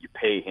different. You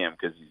pay him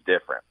because he's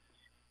different.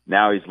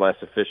 Now he's less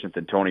efficient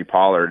than Tony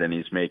Pollard, and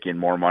he's making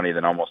more money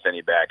than almost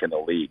any back in the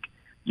league.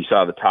 You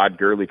saw the Todd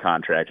Gurley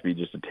contract be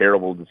just a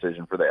terrible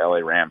decision for the LA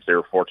Rams. They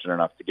were fortunate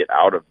enough to get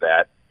out of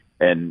that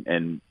and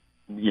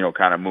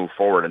kind of move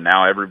forward. And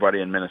now everybody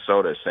in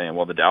Minnesota is saying,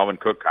 well, the Dalvin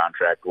Cook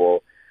contract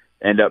will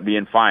end up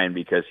being fine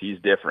because he's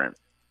different.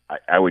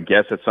 I would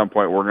guess at some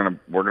point we're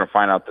gonna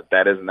find out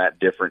that isn't that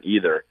different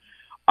either.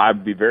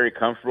 I'd be very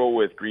comfortable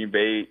with Green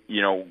Bay,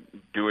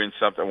 doing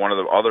something. One of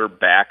the other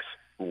backs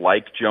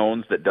like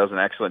Jones that does an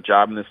excellent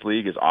job in this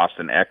league is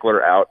Austin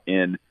Eckler out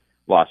in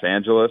Los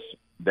Angeles.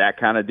 That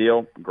kind of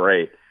deal,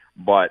 great.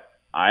 But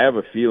I have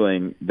a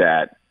feeling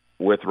that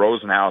with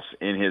Rosenhaus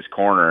in his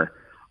corner,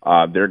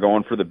 They're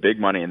going for the big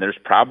money, and there's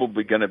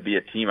probably going to be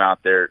a team out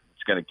there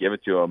that's going to give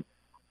it to them.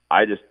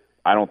 I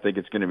don't think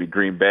it's going to be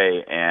Green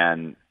Bay,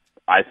 and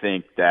I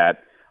think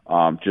that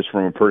just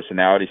from a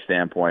personality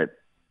standpoint,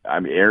 I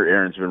mean,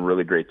 Aaron's been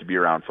really great to be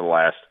around for the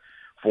last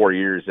 4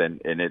 years,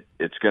 and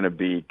it's going to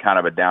be kind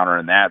of a downer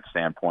in that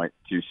standpoint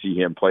to see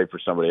him play for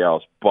somebody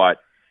else. But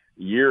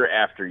year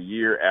after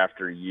year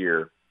after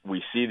year,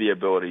 we see the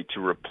ability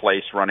to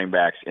replace running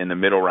backs in the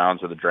middle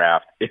rounds of the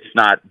draft. It's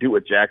not do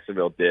what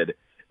Jacksonville did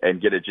and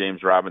get a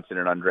James Robinson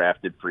in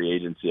undrafted free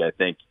agency. I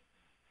think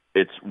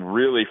it's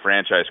really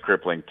franchise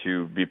crippling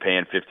to be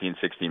paying $15,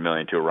 $16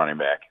 million to a running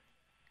back.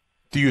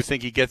 Do you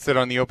think he gets it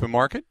on the open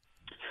market?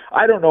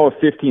 I don't know if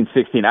 15,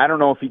 16. I don't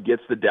know if he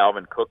gets the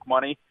Dalvin Cook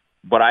money,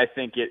 but I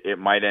think it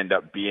might end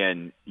up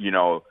being,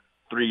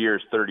 3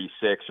 years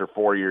 36 or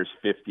 4 years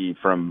 50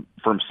 from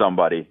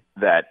somebody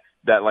that,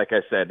 like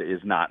I said, is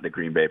not the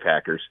Green Bay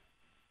Packers.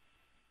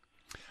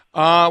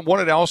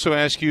 Wanted to also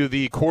ask you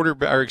the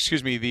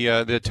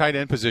the tight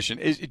end position.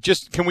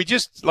 Can we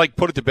just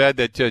put it to bed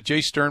that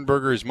Jay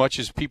Sternberger, as much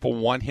as people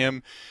want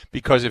him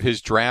because of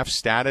his draft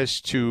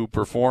status to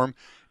perform,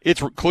 it's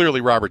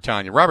clearly Robert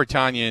Tonyan. Robert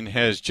Tonyan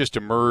has just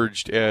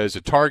emerged as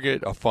a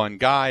target, a fun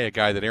guy, a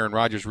guy that Aaron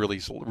Rodgers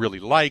really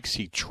likes.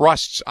 He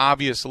trusts,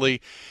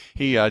 obviously.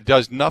 He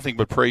does nothing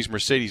but praise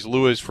Mercedes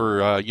Lewis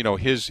for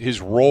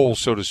his role,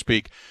 so to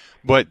speak.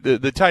 But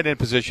the tight end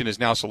position is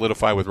now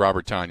solidified with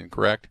Robert Tonyan,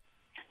 correct?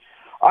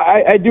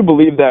 I do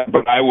believe that,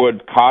 but I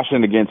would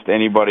caution against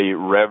anybody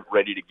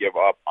ready to give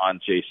up on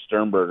Jay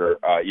Sternberger.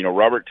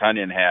 Robert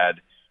Tonyan had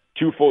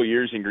 2 full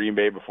years in Green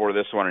Bay before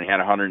this one, and he had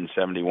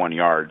 171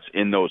 yards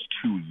in those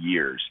 2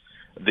 years.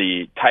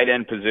 The tight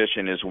end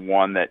position is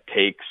one that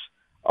takes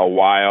a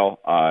while.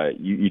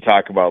 You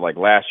talk about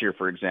last year,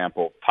 for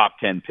example, top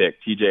 10 pick,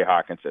 TJ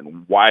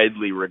Hawkinson,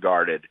 widely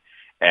regarded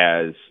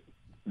as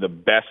the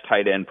best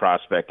tight end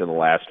prospect of the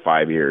last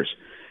 5 years.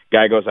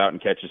 Guy goes out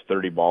and catches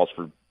 30 balls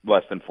for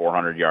less than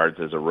 400 yards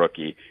as a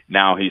rookie.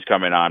 Now he's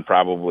coming on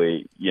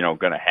probably,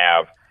 going to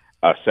have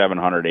a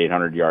 700,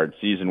 800-yard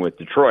season with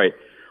Detroit.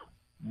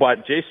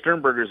 But Jay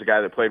Sternberger is a guy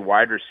that played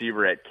wide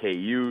receiver at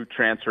KU,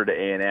 transferred to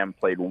A&M,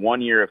 played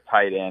 1 year of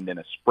tight end in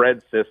a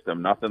spread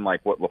system, nothing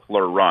like what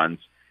LaFleur runs,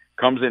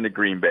 comes into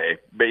Green Bay,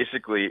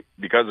 basically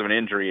because of an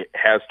injury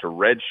has to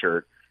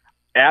redshirt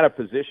at a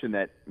position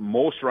that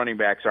most running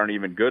backs aren't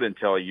even good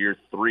until year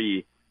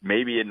 3,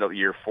 maybe in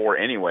year 4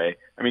 anyway.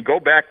 I mean, go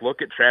back,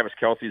 look at Travis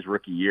Kelce's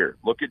rookie year.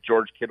 Look at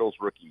George Kittle's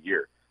rookie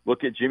year.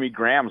 Look at Jimmy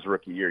Graham's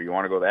rookie year. You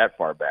want to go that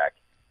far back.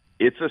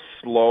 It's a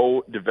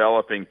slow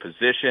developing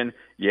position.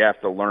 You have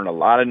to learn a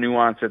lot of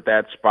nuance at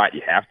that spot.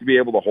 You have to be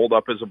able to hold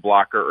up as a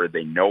blocker, or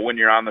they know when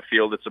you're on the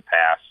field it's a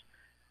pass.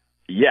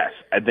 Yes,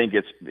 I think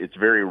it's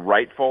very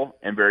rightful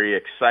and very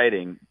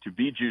exciting to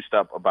be juiced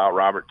up about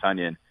Robert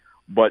Tonyan,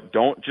 but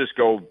don't just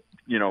go,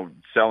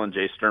 selling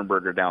Jay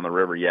Sternberger down the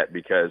river yet,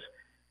 because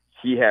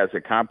he has a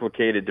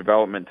complicated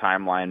development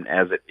timeline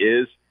as it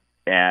is,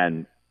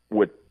 and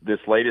with this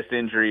latest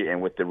injury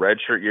and with the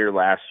redshirt year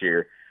last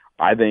year,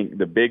 I think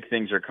the big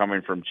things are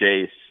coming from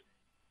Jace,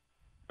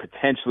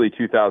 potentially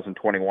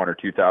 2021 or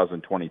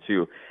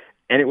 2022,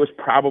 and it was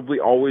probably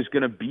always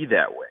going to be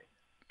that way.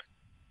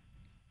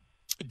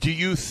 Do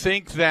you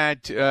think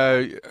that,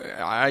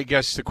 I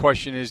guess the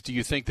question is, do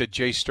you think that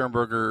Jay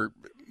Sternberger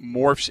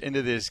morphs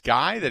into this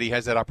guy, that he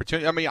has that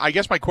opportunity? I mean, I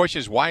guess my question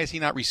is, why is he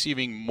not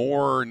receiving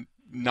more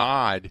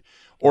nod,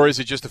 or is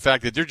it just the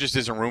fact that there just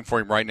isn't room for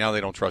him right now,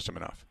 they don't trust him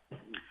enough?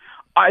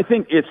 I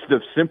think it's the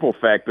simple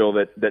fact, Bill,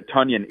 that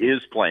Tonyan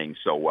is playing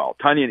so well.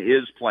 Tonyan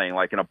is playing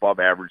like an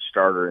above-average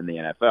starter in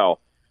the NFL.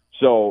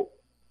 So,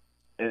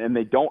 and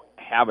they don't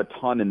have a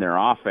ton in their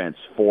offense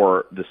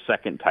for the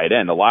second tight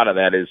end. A lot of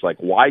that is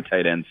wide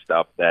tight end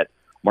stuff that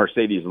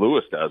Mercedes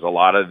Lewis does. A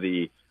lot of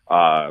the,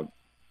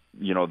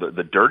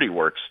 the dirty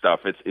work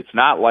stuff. It's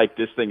not like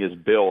this thing is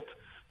built,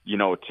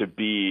 to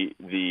be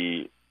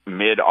the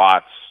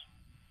mid-aughts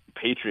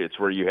Patriots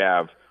where you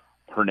have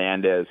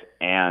Hernandez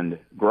and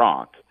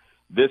Gronk.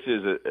 This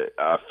is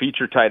a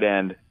feature tight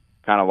end,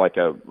 kind of like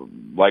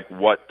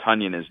what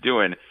Tonyan is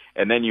doing,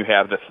 and then you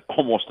have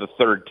almost a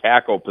third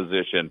tackle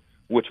position,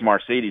 which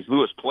Mercedes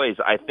Lewis plays.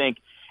 I think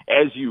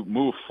as you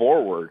move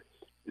forward,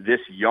 this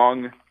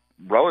young,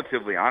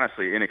 relatively,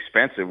 honestly,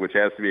 inexpensive, which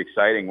has to be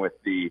exciting with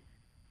the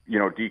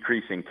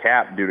decreasing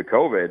cap due to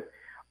COVID,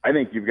 I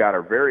think you've got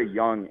a very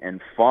young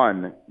and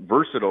fun,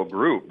 versatile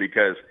group,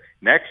 because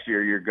next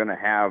year you're going to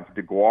have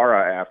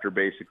DeGuara after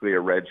basically a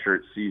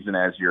redshirt season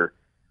as your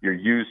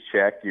use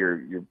check,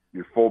 your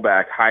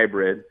fullback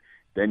hybrid.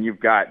 Then you've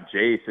got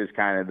Jace as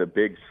kind of the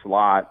big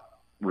slot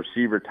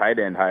receiver tight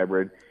end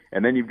hybrid.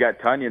 And then you've got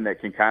Tonyan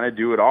that can kind of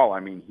do it all. I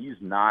mean, he's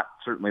not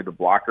certainly the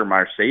blocker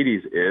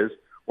Mercedes is,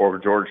 or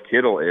George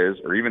Kittle is,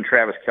 or even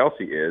Travis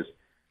Kelce is,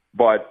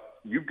 but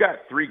you've got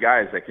 3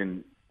 guys that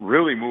can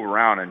really move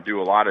around and do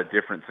a lot of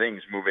different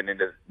things moving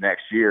into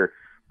next year.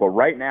 But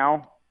right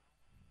now,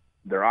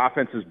 their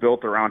offense is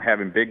built around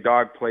having Big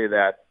Dog play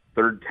that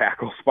third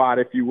tackle spot,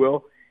 if you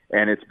will,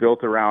 and it's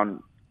built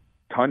around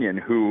Tonyan,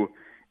 who,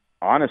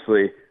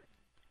 honestly,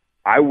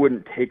 I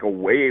wouldn't take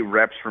away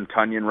reps from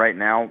Tunyon right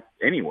now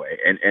anyway.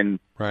 And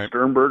right.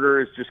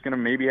 Sternberger is just going to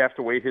maybe have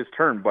to wait his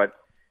turn. But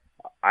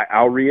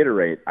I'll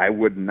reiterate, I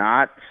would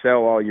not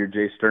sell all your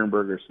Jay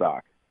Sternberger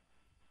stock.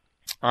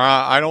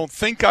 I don't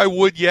think I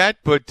would yet,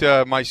 but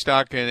my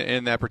stock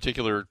in that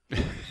particular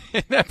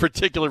in that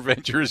particular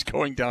venture is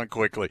going down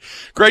quickly.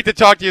 Great to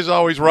talk to you as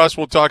always, Russ.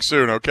 We'll talk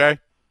soon, okay?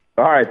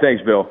 All right,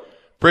 thanks, Bill.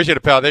 Appreciate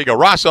it, pal. There you go.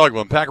 Ross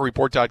Uglum,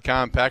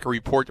 PackerReport.com, Packer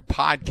Report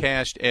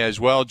podcast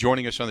as well,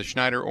 joining us on the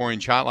Schneider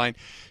Orange Hotline.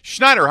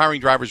 Schneider hiring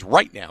drivers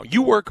right now.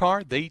 You work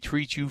hard, they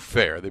treat you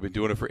fair. They've been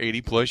doing it for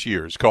 80-plus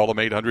years. Call them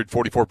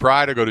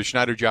 800-44-PRIDE or go to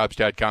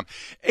SchneiderJobs.com.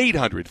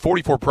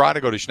 800-44-PRIDE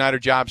or go to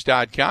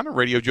SchneiderJobs.com. And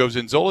Radio Joe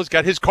Zinzola's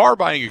got his car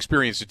buying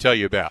experience to tell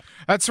you about.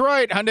 That's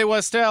right. Hyundai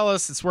West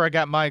Dallas. It's where I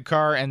got my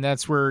car, and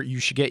that's where you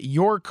should get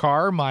your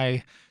car.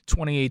 My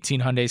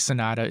 2018 Hyundai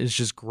Sonata is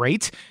just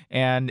great,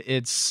 and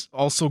it's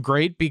also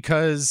great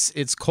because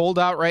it's cold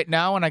out right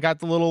now, and I got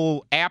the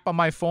little app on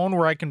my phone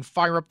where I can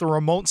fire up the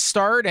remote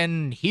start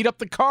and heat up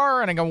the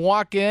car, and I can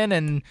walk in,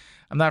 and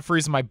I'm not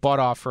freezing my butt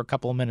off for a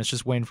couple of minutes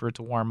just waiting for it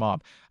to warm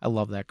up. I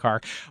love that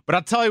car. But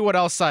I'll tell you what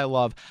else I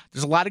love.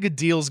 There's a lot of good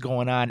deals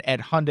going on at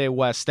Hyundai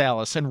West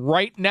Dallas, and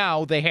right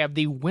now they have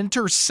the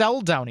Winter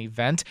Sell-Down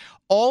event.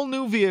 All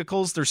new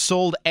vehicles, they're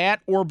sold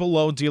at or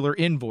below dealer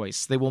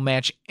invoice. They will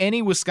match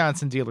any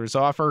Wisconsin dealer's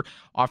offer,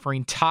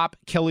 offering top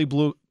Kelley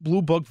Blue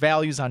Book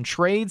values on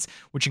trades,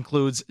 which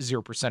includes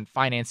 0%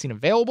 financing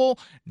available,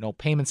 no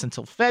payments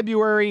until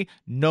February,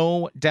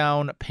 no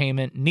down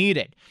payment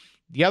needed.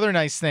 The other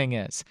nice thing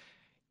is,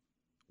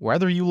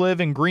 whether you live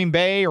in Green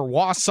Bay or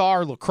Wausau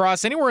or La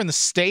Crosse, anywhere in the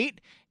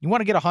state, you want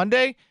to get a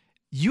Hyundai,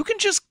 you can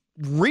just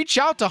reach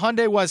out to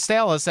Hyundai West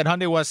Dallas at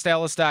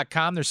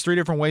HyundaiWestDallas.com. There's 3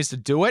 different ways to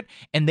do it,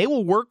 and they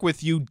will work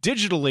with you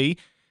digitally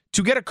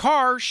to get a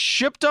car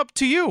shipped up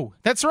to you.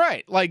 That's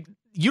right. Like,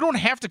 you don't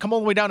have to come all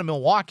the way down to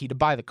Milwaukee to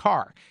buy the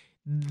car.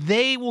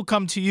 They will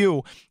come to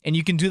you, and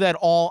you can do that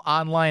all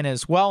online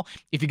as well.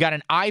 If you got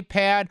an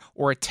iPad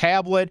or a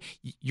tablet,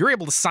 you're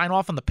able to sign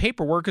off on the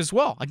paperwork as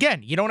well.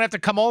 Again, you don't have to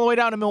come all the way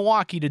down to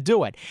Milwaukee to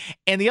do it.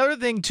 And the other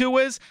thing, too,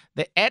 is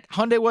that at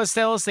Hyundai West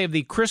Dallas, they have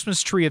the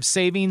Christmas Tree of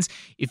Savings.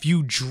 If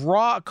you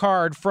draw a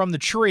card from the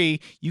tree,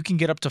 you can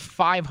get up to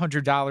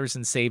 $500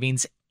 in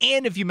savings.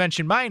 And if you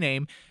mention my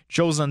name,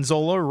 Joe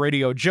Zanzola,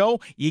 Radio Joe,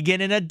 you get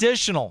an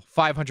additional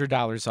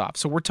 $500 off.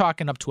 So we're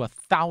talking up to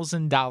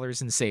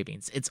 $1,000 in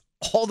savings. It's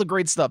all the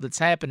great stuff that's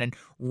happening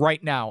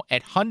right now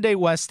at Hyundai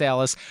West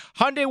Dallas.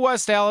 Hyundai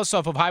West Dallas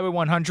off of Highway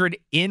 100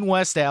 in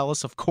West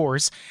Dallas, of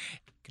course. You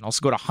can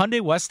also go to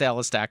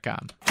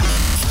HyundaiWestDallas.com.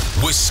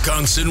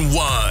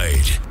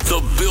 Wisconsin-wide,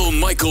 the Bill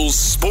Michaels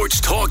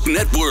Sports Talk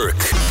Network.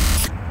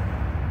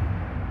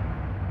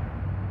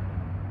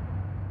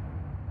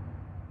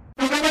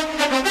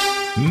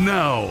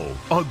 Now,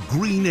 a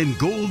green and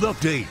gold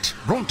update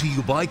brought to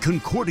you by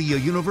Concordia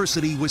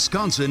University,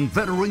 Wisconsin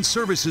Veteran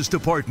Services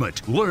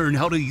Department. Learn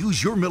how to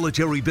use your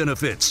military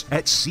benefits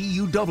at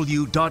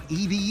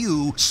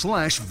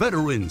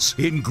cuw.edu/veterans.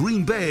 In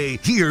Green Bay,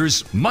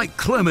 here's Mike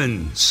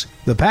Clemens.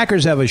 The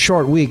Packers have a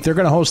short week. They're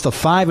going to host the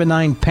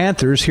 5-9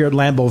 Panthers here at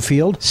Lambeau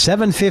Field.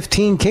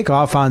 7:15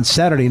 kickoff on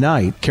Saturday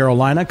night.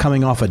 Carolina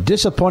coming off a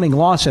disappointing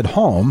loss at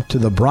home to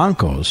the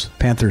Broncos.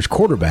 Panthers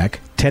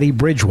quarterback Teddy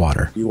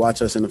Bridgewater. You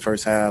watch us in the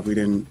first half, we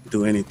didn't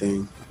do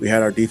anything. We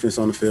had our defense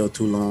on the field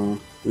too long.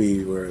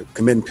 We were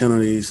committing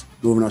penalties,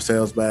 moving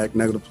ourselves back,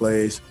 negative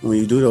plays. When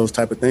you do those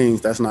type of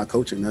things, that's not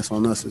coaching. That's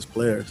on us as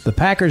players. The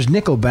Packers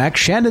nickelback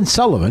Shandon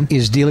Sullivan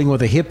is dealing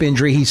with a hip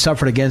injury he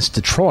suffered against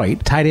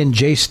Detroit. Tight end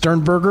Jay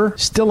Sternberger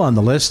still on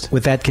the list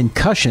with that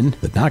concussion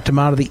that knocked him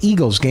out of the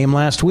Eagles game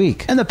last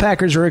week. And the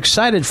Packers are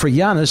excited for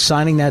Giannis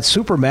signing that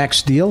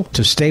Supermax deal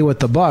to stay with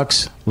the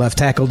Bucks. Left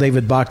tackle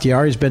David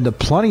Bakhtiari has been to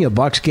plenty of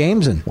Bucks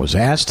games and was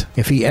asked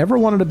if he ever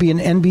wanted to be an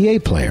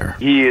NBA player.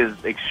 He is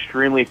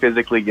extremely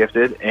physically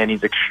gifted, and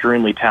he's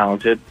extremely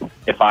talented.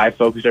 If I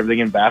focused everything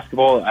in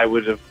basketball, I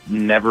would have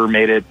never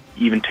made it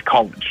even to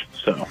college.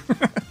 So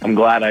I'm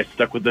glad I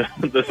stuck with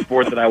the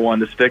sport that I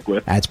wanted to stick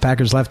with. That's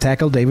Packers left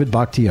tackle David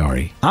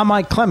Bakhtiari. I'm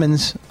Mike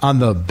Clemens on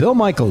The Bill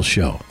Michaels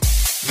Show.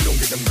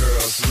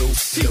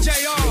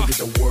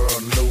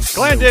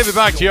 Glad David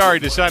Bakhtiari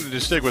decided to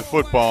stick with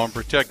football and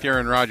protect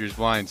Aaron Rodgers'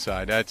 blind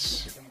side.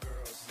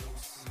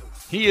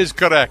 He is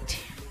correct.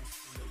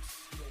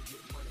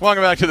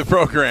 Welcome back to the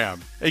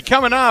program. Hey,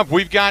 coming up,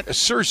 we've got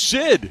Sir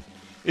Sid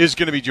is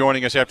going to be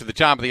joining us after the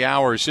top of the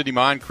hour. Sidney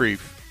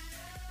Moncrief,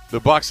 the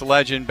Bucks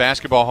legend,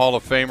 basketball Hall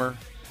of Famer,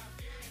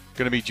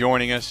 going to be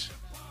joining us.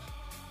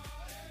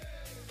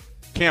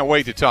 Can't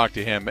wait to talk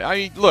to him.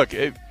 Look,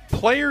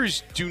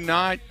 players do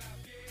not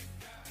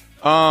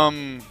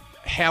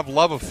have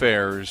love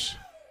affairs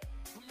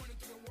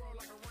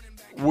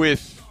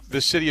with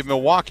the city of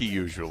Milwaukee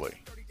usually.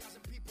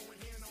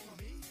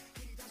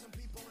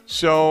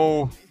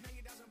 So,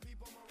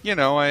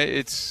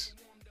 it's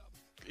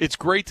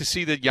great to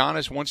see that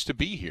Giannis wants to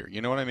be here.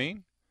 You know what I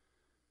mean?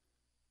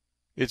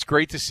 It's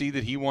great to see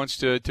that he wants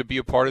to be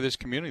a part of this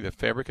community, the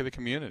fabric of the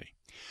community.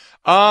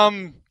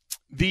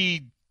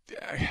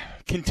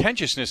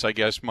 contentiousness, I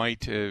guess,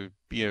 might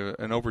be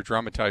an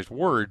over-dramatized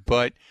word,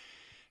 but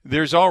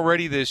there's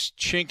already this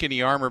chink in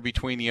the armor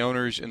between the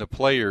owners and the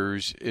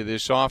players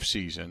this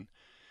offseason.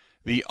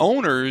 The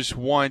owners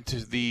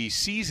want the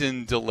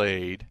season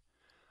delayed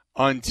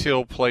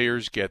until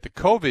players get the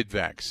COVID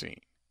vaccine.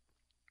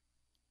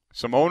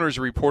 Some owners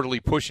are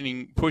reportedly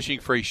pushing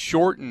for a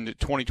shortened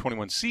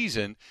 2021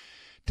 season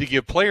to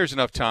give players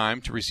enough time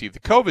to receive the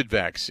COVID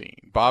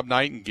vaccine. Bob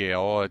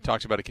Nightingale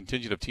talks about a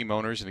contingent of team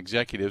owners and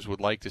executives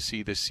would like to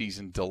see this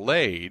season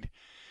delayed.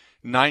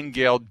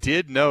 Nightingale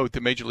did note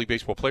the Major League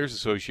Baseball Players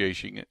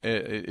Association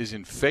is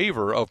in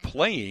favor of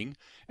playing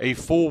a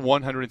full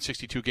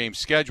 162-game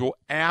schedule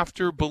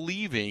after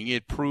believing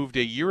it proved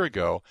a year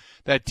ago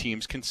that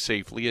teams can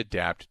safely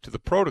adapt to the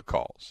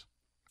protocols.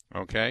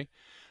 Okay?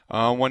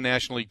 One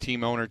National League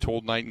team owner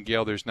told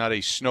Nightingale there's not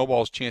a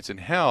snowball's chance in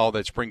hell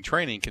that spring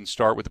training can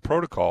start with the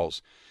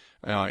protocols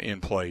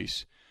in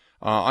place.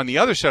 On the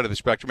other side of the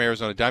spectrum,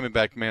 Arizona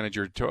Diamondback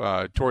manager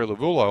Torey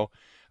Lovullo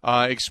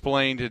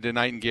explained to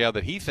Nightingale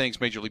that he thinks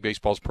Major League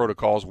Baseball's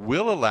protocols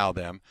will allow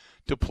them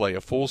to play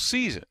a full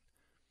season.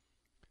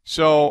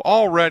 So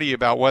already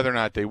about whether or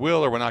not they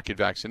will or will not get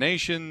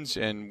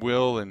vaccinations and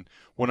will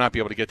not be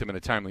able to get them in a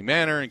timely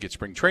manner and get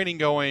spring training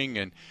going.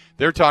 And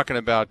they're talking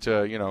about,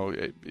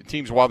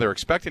 teams, while they're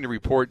expecting to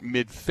report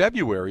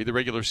mid-February, the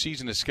regular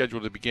season is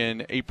scheduled to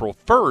begin April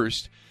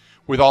 1st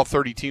with all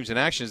 30 teams in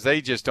action.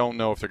 They just don't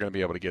know if they're going to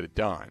be able to get it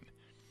done.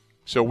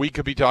 So we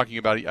could be talking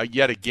about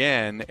yet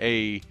again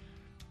a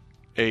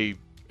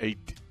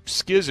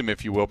schism,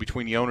 if you will,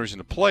 between the owners and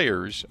the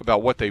players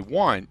about what they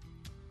want.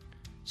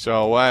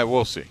 So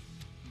we'll see.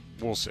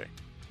 We'll see.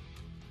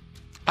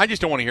 I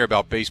just don't want to hear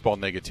about baseball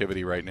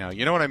negativity right now.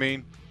 You know what I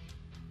mean?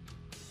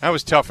 That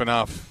was tough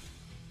enough.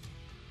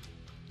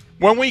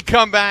 When we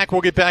come back,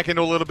 we'll get back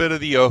into a little bit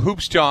of the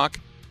hoops talk,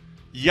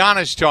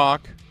 Giannis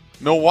talk,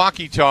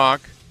 Milwaukee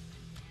talk.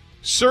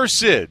 Sir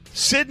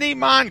Sidney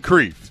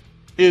Moncrief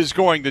is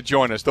going to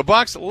join us. The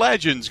Bucks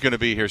legend's going to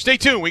be here. Stay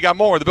tuned. We got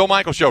more of the Bill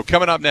Michaels Show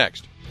coming up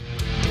next.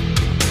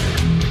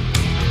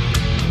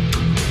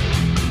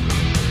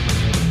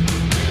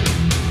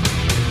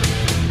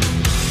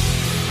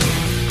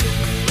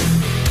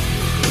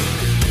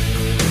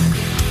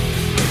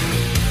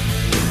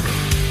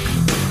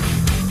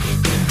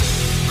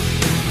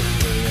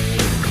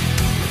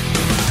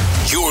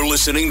 You're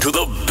listening to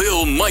the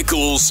Bill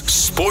Michaels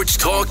Sports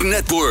Talk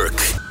Network.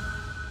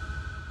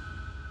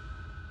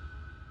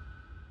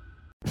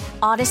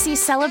 Odyssey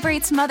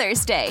celebrates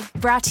Mother's Day,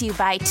 brought to you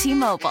by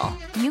T-Mobile.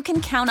 You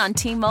can count on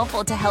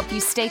T-Mobile to help you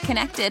stay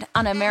connected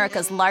on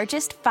America's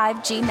largest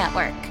 5G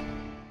network.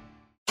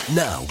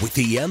 Now, with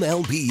the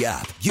MLB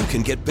app, you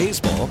can get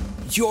baseball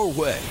your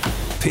way.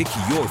 Pick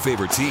your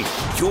favorite team,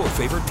 your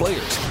favorite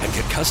players, and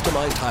get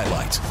customized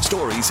highlights,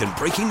 stories, and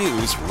breaking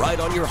news right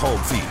on your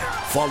home feed.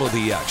 Follow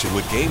the action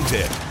with Game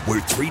Day,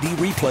 where 3D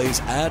replays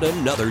add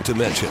another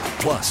dimension.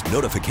 Plus,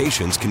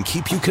 notifications can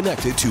keep you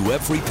connected to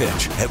every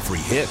pitch, every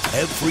hit,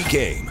 every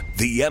game.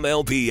 The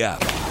MLB app.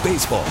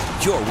 Baseball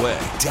your way.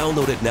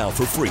 Download it now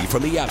for free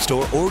from the App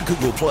Store or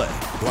Google Play.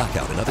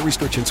 Blackout and other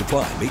restrictions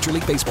apply. Major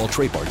League Baseball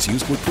trademarks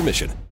used with permission.